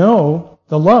might know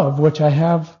the love which I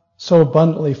have so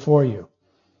abundantly for you.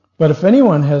 But if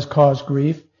anyone has caused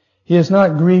grief, he has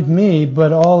not grieved me,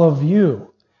 but all of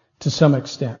you to some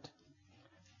extent.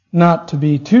 Not to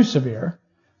be too severe,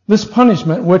 this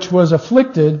punishment which was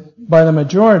afflicted by the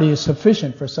majority is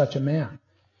sufficient for such a man.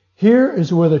 Here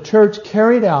is where the church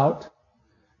carried out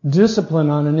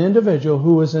discipline on an individual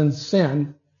who was in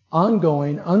sin,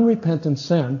 ongoing, unrepentant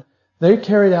sin. They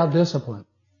carried out discipline.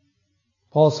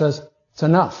 Paul says, it's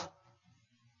enough.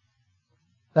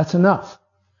 That's enough.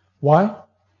 Why?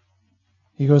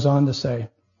 He goes on to say,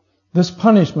 this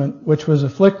punishment which was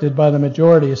afflicted by the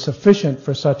majority is sufficient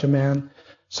for such a man,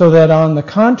 so that on the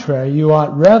contrary you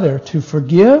ought rather to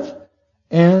forgive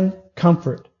and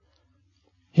comfort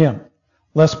him,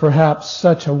 lest perhaps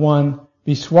such a one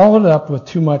be swallowed up with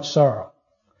too much sorrow.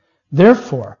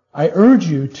 Therefore, I urge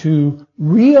you to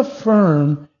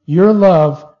reaffirm your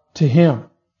love to him.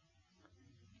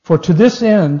 For to this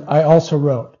end I also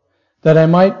wrote, that I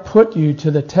might put you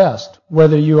to the test,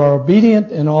 whether you are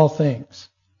obedient in all things.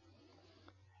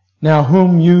 Now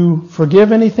whom you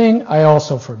forgive anything, I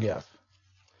also forgive.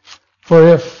 For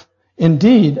if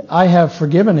indeed I have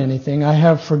forgiven anything, I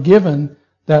have forgiven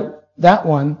that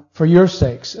one for your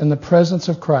sakes in the presence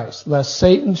of Christ, lest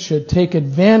Satan should take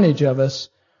advantage of us,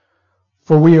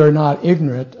 for we are not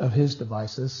ignorant of his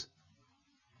devices.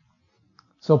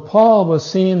 So Paul was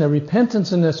seeing the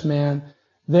repentance in this man.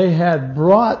 They had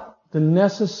brought the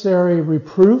necessary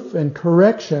reproof and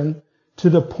correction to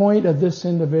the point of this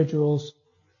individual's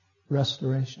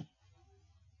restoration.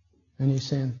 And he's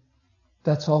saying,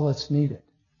 that's all that's needed.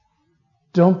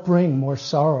 Don't bring more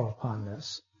sorrow upon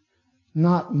this.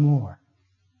 Not more.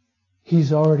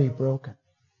 He's already broken.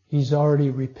 He's already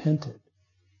repented.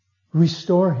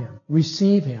 Restore him.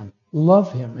 Receive him.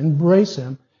 Love him. Embrace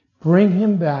him. Bring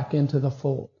him back into the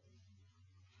fold.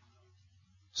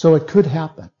 So it could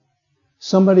happen.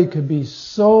 Somebody could be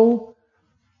so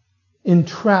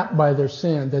entrapped by their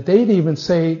sin that they'd even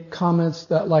say comments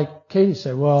that, like Katie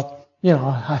said, well,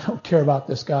 I don't care about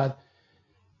this God.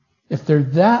 If they're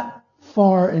that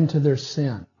far into their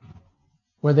sin,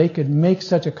 where they could make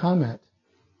such a comment,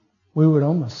 we would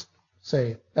almost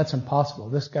say, that's impossible.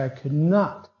 This guy could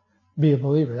not be a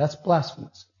believer. That's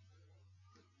blasphemous.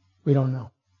 We don't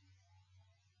know.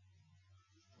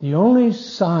 The only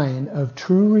sign of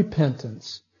true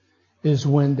repentance is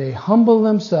when they humble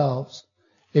themselves,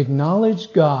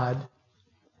 acknowledge God,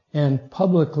 and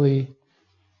publicly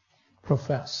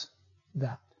profess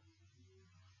that.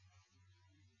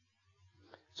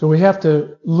 So we have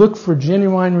to look for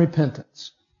genuine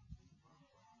repentance.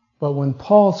 But when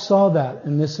Paul saw that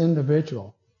in this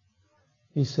individual,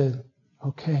 he said,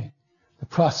 okay, the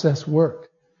process worked.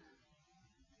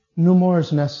 No more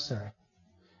is necessary.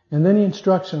 And then he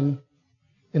instructs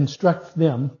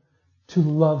them to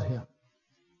love him,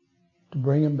 to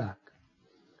bring him back.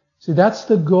 See, that's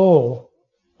the goal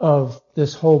of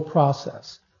this whole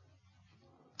process.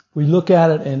 We look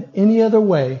at it in any other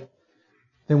way,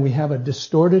 then we have a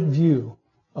distorted view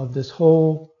of this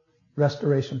whole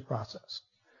restoration process.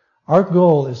 Our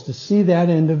goal is to see that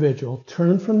individual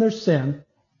turn from their sin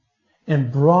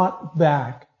and brought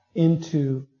back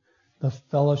into the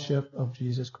fellowship of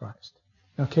Jesus Christ.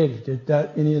 Now, Katie, did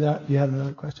any of that? You have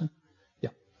another question?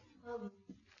 Yeah. Kind of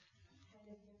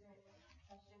different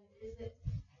question. Is it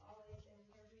always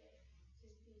inappropriate to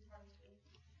speak harshly?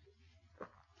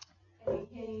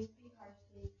 Can you speak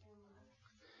harshly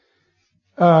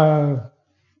in love?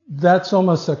 That's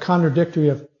almost a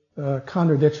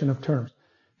contradiction of terms.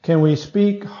 Can we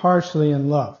speak harshly in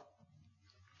love?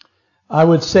 I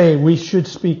would say we should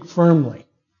speak firmly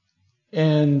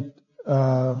and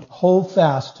hold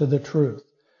fast to the truth.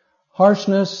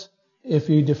 Harshness, if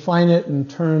you define it in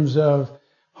terms of,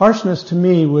 harshness to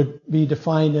me would be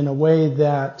defined in a way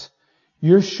that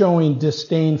you're showing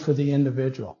disdain for the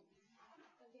individual.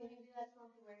 Okay, maybe that's not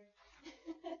the word.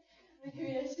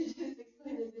 Maybe I should just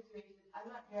explain the situation. I'm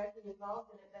not directly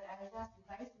involved in it, but I was asked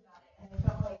advice about it, and I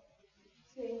felt like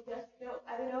saying just no.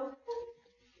 I don't know.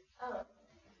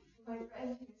 My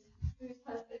friend whose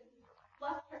husband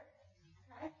left her,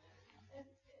 right,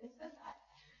 and said that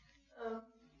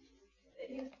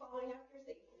he was following after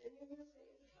Satan, and he was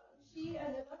saying she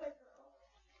and another girl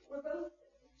were both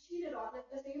cheated on at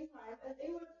the same time, and they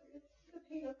went through the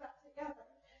pain of that together.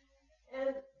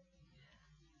 And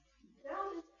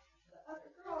now the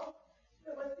other girl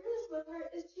that went through this with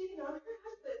her is cheating on her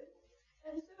husband.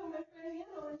 And so my friend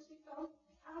Hannah, when she found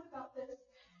out about this,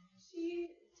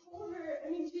 she told her,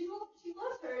 she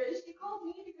loves her, and she called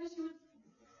me because she was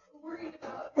worried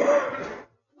about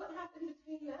what happened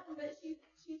between them. But she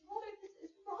told her, this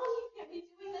is wrong, you can't be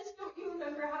doing this. Don't you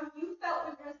remember how you felt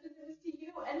when Preston did this to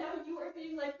you? And now you are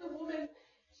being like the woman,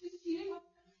 she's cheating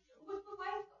with the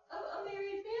wife of a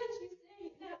married man. She's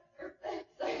saying now, with the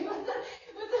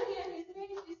man who's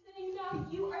married, she's saying now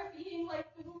you are being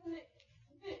like the woman that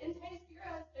enticed your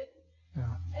husband.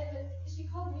 Yeah. And she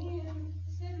called me and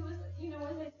said, was I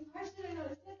why should I not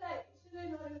have said that? Should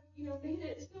I not have, made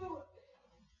it so,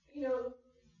 she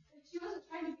wasn't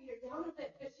trying to beat her down with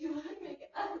it, but she wanted to make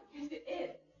it ugly because it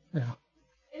is. Yeah.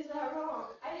 Is that wrong?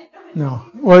 I didn't know.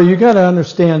 No. Well, you got to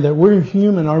understand that we're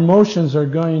human. Our emotions are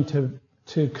going to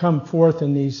come forth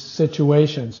in these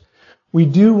situations. We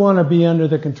do want to be under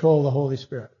the control of the Holy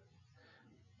Spirit.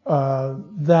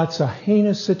 That's a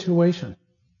heinous situation.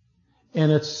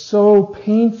 And it's so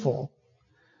painful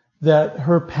that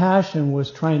her passion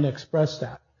was trying to express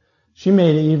that. She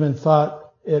may have even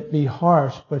thought it be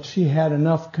harsh, but she had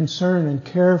enough concern and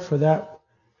care for that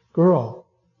girl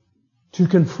to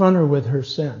confront her with her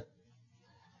sin.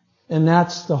 And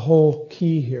that's the whole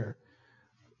key here.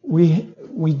 We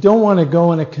don't want to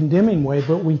go in a condemning way,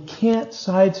 but we can't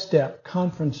sidestep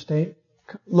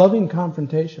loving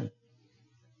confrontation.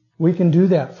 We can do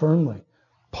that firmly.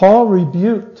 Paul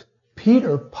rebuked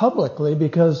Peter publicly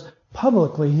because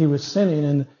publicly he was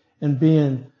sinning and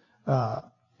being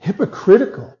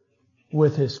hypocritical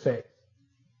with his faith,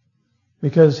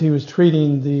 because he was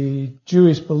treating the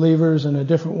Jewish believers in a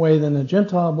different way than the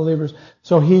Gentile believers.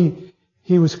 So he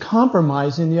was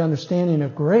compromising the understanding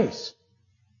of grace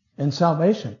and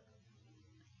salvation.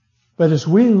 But as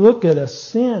we look at a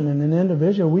sin in an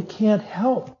individual, we can't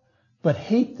help but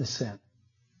hate the sin.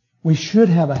 We should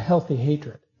have a healthy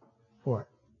hatred for it.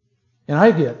 And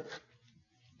I get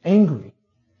angry.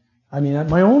 At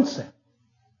my own sin.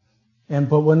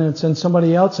 But when it's in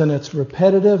somebody else and it's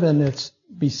repetitive and it's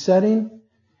besetting,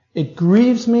 it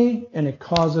grieves me and it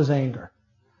causes anger.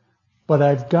 But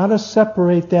I've got to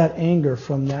separate that anger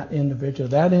from that individual.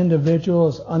 That individual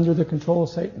is under the control of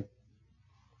Satan.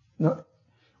 No,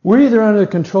 we're either under the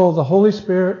control of the Holy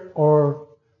Spirit or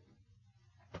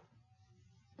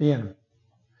the enemy.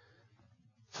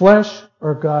 Flesh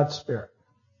or God's Spirit.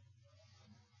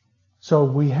 So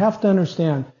we have to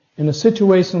understand, in a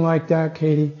situation like that,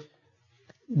 Katie,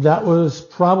 that was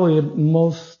probably the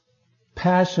most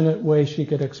passionate way she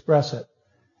could express it,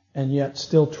 and yet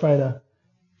still try to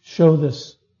show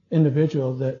this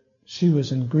individual that she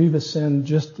was in grievous sin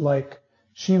just like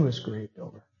she was grieved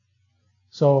over.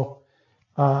 So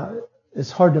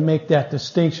it's hard to make that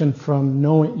distinction from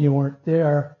knowing you weren't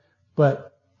there,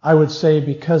 but I would say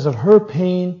because of her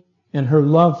pain and her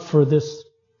love for this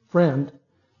friend,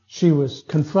 she was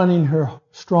confronting her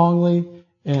strongly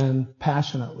and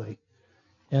passionately.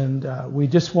 And we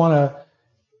just want to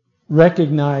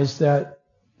recognize that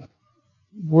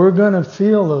we're going to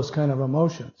feel those kind of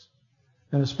emotions,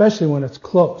 and especially when it's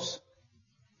close.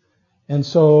 And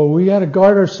so we got to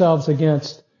guard ourselves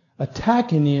against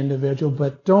attacking the individual,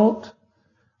 but don't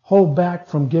hold back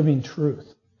from giving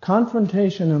truth.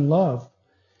 Confrontation and love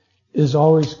is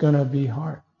always going to be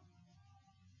hard.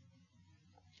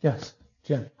 Yes,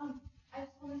 Jen. I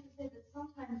just wanted to say that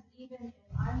sometimes even if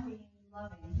I'm being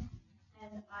loving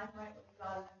and I'm right with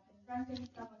God and I'm confronting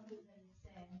someone who's in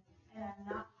sin and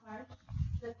I'm not harsh,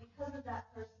 that because of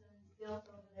that person's guilt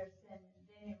over their sin,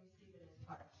 they may receive it as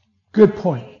harsh. Good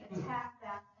point. They attack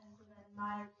that, and so then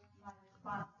my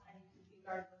response, I need to be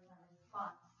guarded with my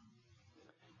response.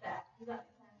 Does that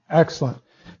make sense? Excellent.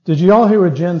 Did you all hear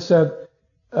what Jen said?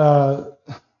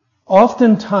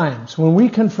 Oftentimes, when we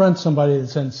confront somebody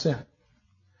that's in sin,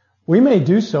 we may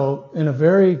do so in a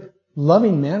very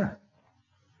loving manner.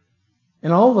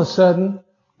 And all of a sudden,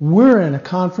 we're in a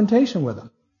confrontation with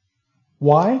them.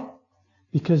 Why?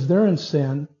 Because they're in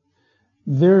sin,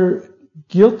 they're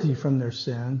guilty from their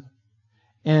sin,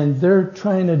 and they're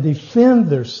trying to defend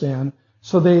their sin,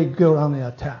 so they go on the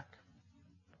attack.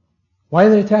 Why are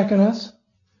they attacking us?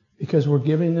 Because we're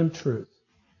giving them truth.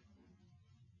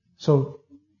 So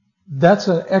that's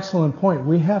an excellent point.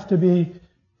 We have to be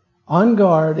on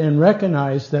guard and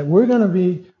recognize that we're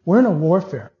in a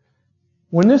warfare.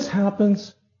 When this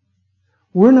happens,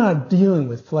 we're not dealing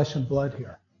with flesh and blood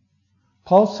here.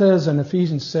 Paul says in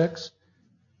Ephesians 6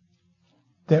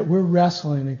 that we're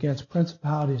wrestling against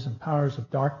principalities and powers of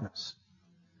darkness.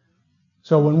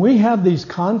 So when we have these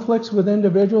conflicts with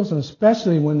individuals, and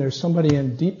especially when there's somebody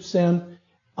in deep sin,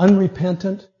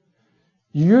 unrepentant,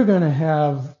 you're going to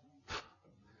have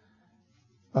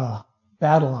a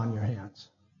battle on your hands.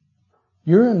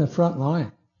 You're in the front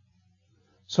line.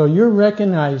 So you're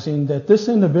recognizing that this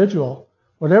individual,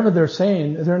 whatever they're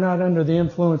saying, they're not under the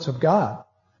influence of God.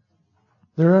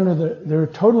 They're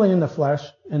totally in the flesh,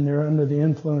 and they're under the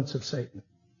influence of Satan.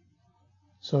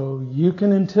 So you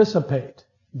can anticipate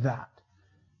that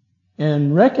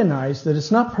and recognize that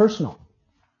it's not personal.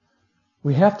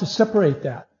 We have to separate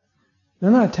that.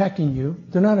 They're not attacking you.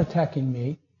 They're not attacking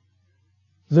me.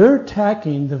 They're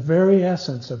attacking the very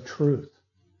essence of truth.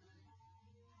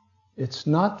 It's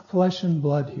not flesh and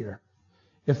blood here.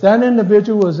 If that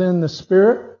individual was in the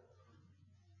spirit,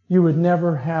 you would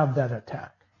never have that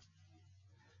attack.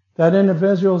 That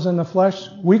individual's in the flesh,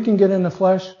 we can get in the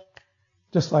flesh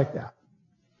just like that.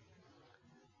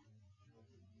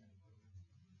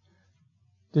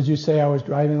 Did you say I was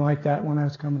driving like that when I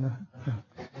was coming to?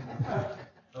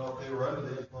 No, if they were under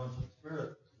the influence of the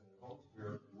Spirit, the Holy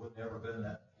Spirit, we would never been in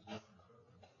that position.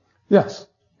 Yes,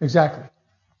 exactly.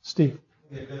 Steve.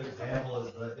 A good example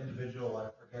is the individual, I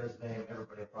forget his name,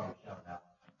 everybody probably shout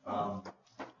out.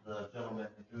 The gentleman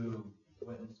who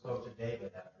went and spoke to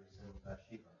David after he sinned with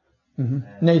Bathsheba.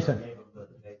 Mm-hmm. Nathan.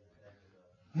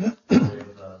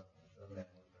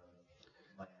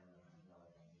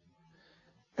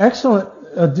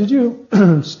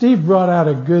 Excellent. Steve brought out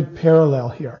a good parallel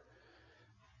here.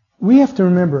 We have to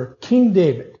remember, King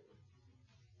David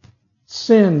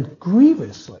sinned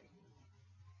grievously.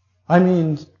 I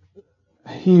mean,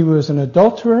 he was an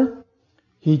adulterer.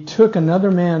 He took another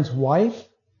man's wife.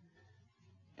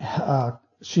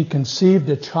 She conceived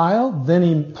a child. Then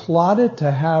he plotted to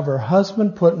have her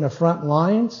husband put in the front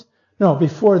lines. No,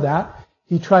 before that,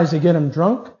 he tries to get him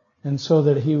drunk, and so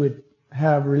that he would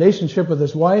have a relationship with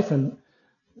his wife and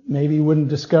maybe wouldn't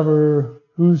discover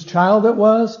whose child it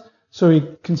was. So he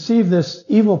conceived this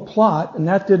evil plot, and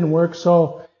that didn't work.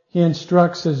 So he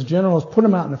instructs his generals, put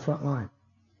him out in the front line.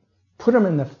 Put him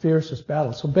in the fiercest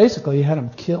battle. So basically he had him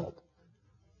killed.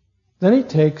 Then he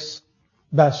takes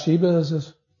Bathsheba as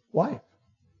his wife.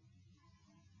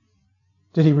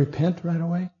 Did he repent right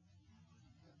away?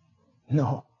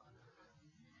 No.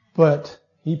 But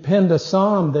he penned a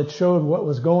psalm that showed what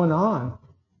was going on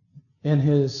in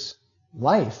his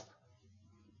life.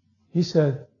 He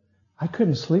said, I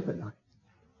couldn't sleep at night.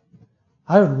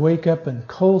 I would wake up in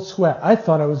cold sweat. I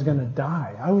thought I was going to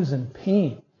die. I was in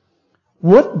pain.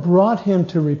 What brought him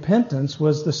to repentance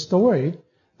was the story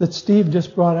that Steve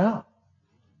just brought out.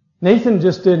 Nathan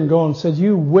just didn't go and said,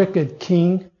 you wicked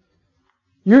king,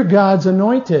 you're God's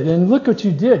anointed, and look what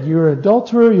you did. You're an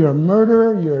adulterer, you're a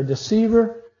murderer, you're a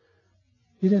deceiver.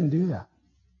 He didn't do that.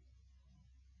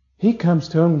 He comes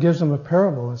to him and gives him a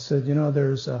parable and said,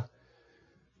 there's a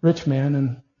rich man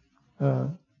and a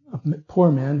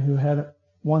poor man who had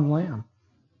one lamb.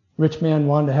 rich man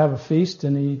wanted to have a feast,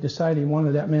 and he decided he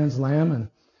wanted that man's lamb,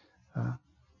 and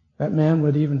that man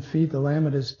would even feed the lamb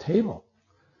at his table.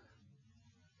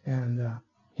 And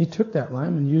he took that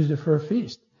lamb and used it for a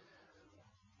feast.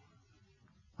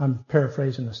 I'm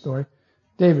paraphrasing the story.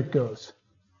 David goes,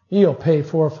 he'll pay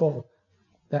fourfold.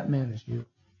 That man is you.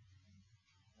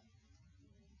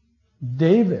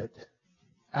 David,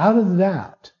 out of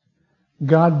that,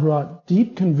 God brought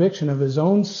deep conviction of his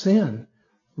own sin,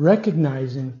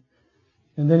 recognizing,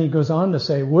 and then he goes on to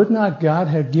say, would not God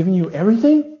have given you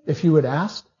everything if you had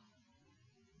asked?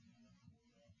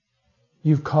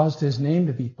 You've caused his name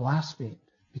to be blasphemed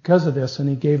because of this, and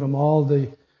he gave him all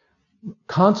the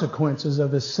consequences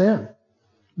of his sin.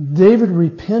 David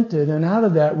repented, and out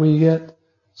of that we get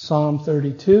Psalm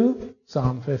 32,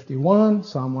 Psalm 51,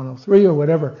 Psalm 103, or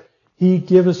whatever. He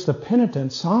gives us the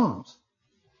penitent Psalms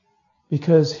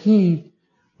because he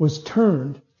was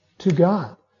turned to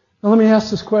God. Now let me ask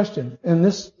this question, and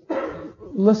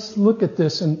let's look at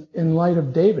this in light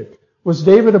of David. Was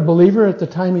David a believer at the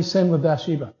time he sinned with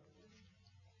Bathsheba?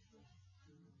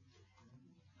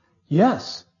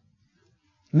 Yes.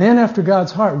 Man after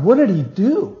God's heart. What did he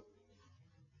do?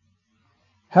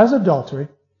 Has adultery,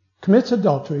 commits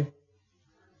adultery,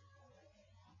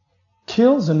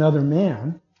 kills another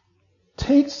man,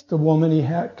 takes the woman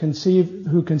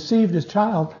who conceived his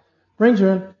child, brings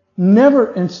her in,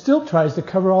 and still tries to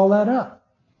cover all that up.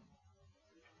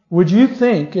 Would you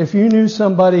think if you knew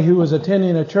somebody who was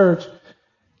attending a church,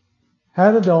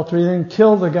 had adultery, then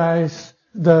killed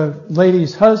the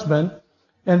lady's husband,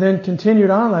 and then continued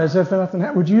on as if nothing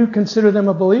happened, would you consider them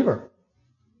a believer?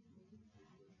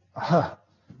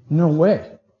 No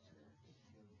way.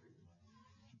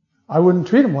 I wouldn't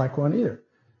treat him like one either.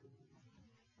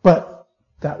 But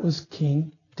that was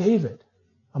King David,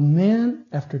 a man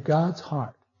after God's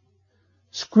heart.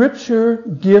 Scripture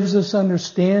gives us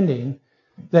understanding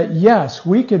that yes,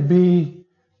 we could be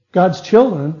God's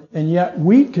children, and yet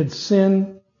we could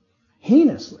sin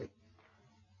heinously.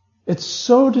 It's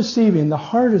so deceiving. The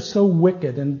heart is so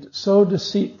wicked and so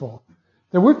deceitful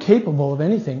that we're capable of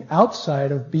anything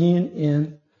outside of being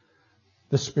in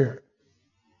the Spirit.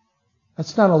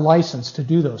 That's not a license to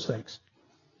do those things.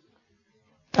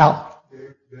 Al?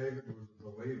 David was a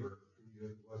believer. He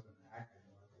wasn't acting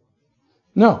like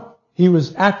one. No. He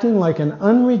was acting like an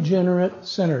unregenerate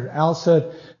sinner. Al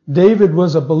said David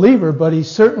was a believer, but he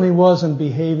certainly wasn't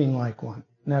behaving like one.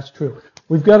 And that's true.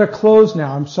 We've got to close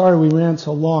now. I'm sorry we ran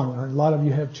so long. A lot of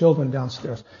you have children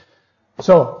downstairs.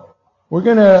 So, we're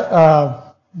going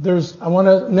to,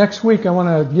 next week I want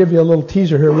to give you a little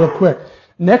teaser here real quick.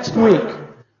 Next week,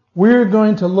 we're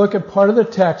going to look at part of the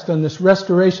text on this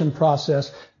restoration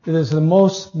process that is the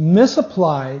most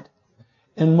misapplied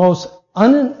and most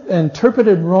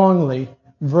uninterpreted wrongly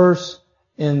verse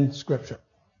in Scripture.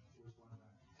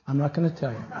 I'm not going to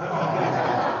tell you.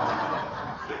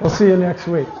 We'll see you next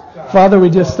week. Father, we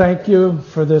just thank you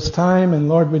for this time, and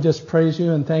Lord, we just praise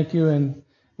you and thank you, and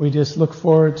we just look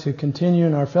forward to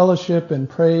continuing our fellowship and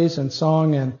praise and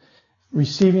song and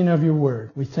receiving of your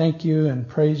word. We thank you and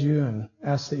praise you and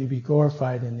ask that you be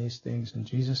glorified in these things. In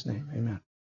Jesus' name, amen.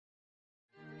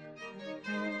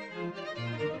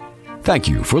 Thank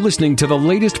you for listening to the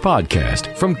latest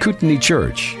podcast from Kootenai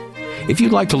Church. If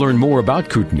you'd like to learn more about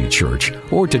Kootenai Church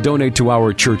or to donate to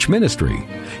our church ministry,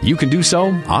 you can do so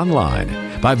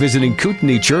online by visiting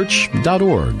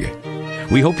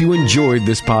kootenaichurch.org. We hope you enjoyed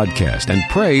this podcast and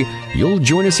pray you'll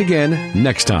join us again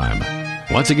next time.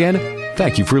 Once again,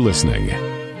 thank you for listening.